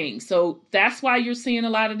one thing. So that's why you're seeing a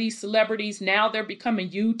lot of these celebrities. Now they're becoming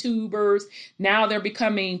YouTubers. Now they're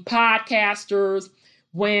becoming podcasters.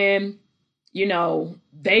 When,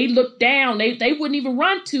 they look down, they wouldn't even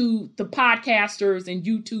run to the podcasters and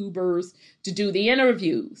YouTubers to do the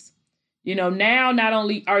interviews. Now not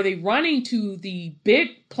only are they running to the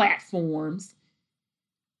big platforms,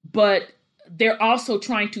 but they're also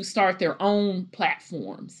trying to start their own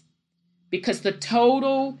platforms because the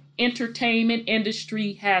total entertainment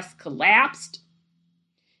industry has collapsed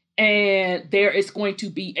and there is going to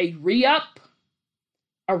be a re-up,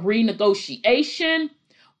 a renegotiation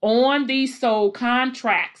on these soul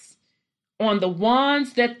contracts, on the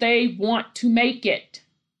ones that they want to make it.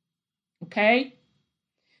 Okay?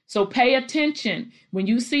 So pay attention. When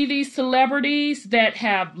you see these celebrities that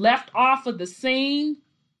have left off of the scene,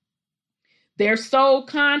 their soul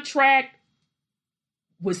contract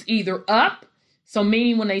was either up, so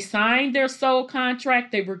meaning when they signed their soul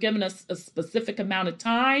contract, they were given a specific amount of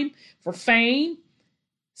time for fame.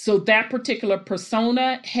 So that particular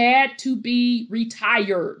persona had to be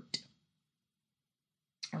retired.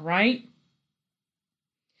 All right.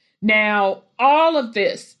 Now, all of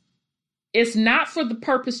this is not for the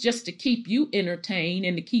purpose just to keep you entertained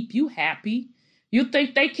and to keep you happy. You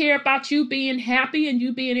think they care about you being happy and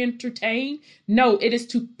you being entertained? No, it is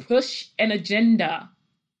to push an agenda,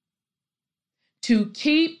 to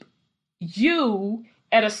keep you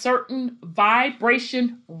at a certain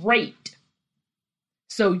vibration rate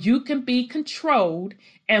so you can be controlled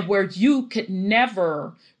and where you could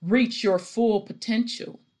never reach your full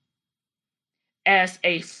potential as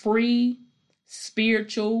a free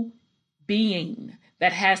spiritual being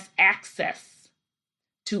that has access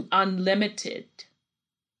to unlimited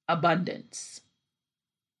abundance.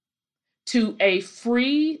 To a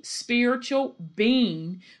free spiritual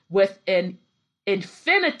being with an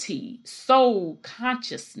infinity soul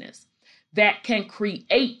consciousness that can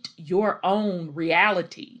create your own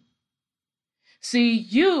reality. See,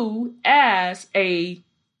 you as a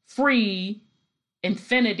free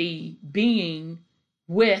infinity being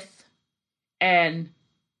with an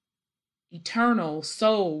eternal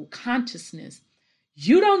soul consciousness,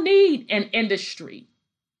 you don't need an industry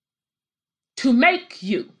to make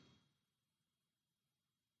you.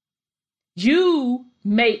 You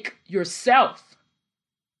make yourself.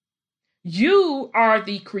 You are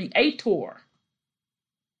the creator.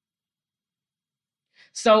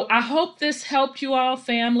 So I hope this helped you all,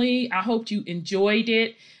 family. I hope you enjoyed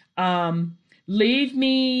it. Leave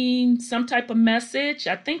me some type of message.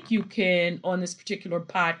 I think you can, on this particular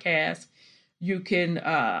podcast, you can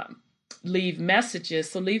leave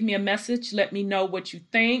messages. So leave me a message. Let me know what you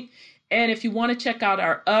think. And if you want to check out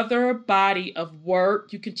our other body of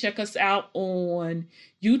work, you can check us out on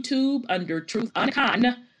YouTube under Truth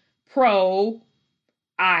Unconpromised.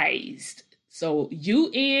 So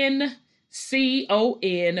UNCONPROMEYEZED.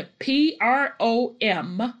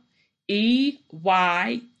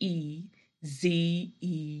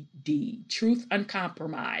 Truth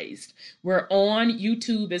Uncompromised. We're on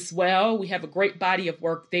YouTube as well. We have a great body of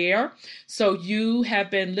work there. So you have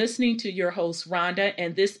been listening to your host, Rhonda,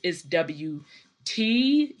 and this is WTUZ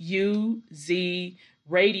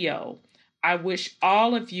Radio. I wish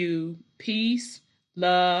all of you peace,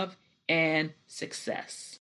 love, and success.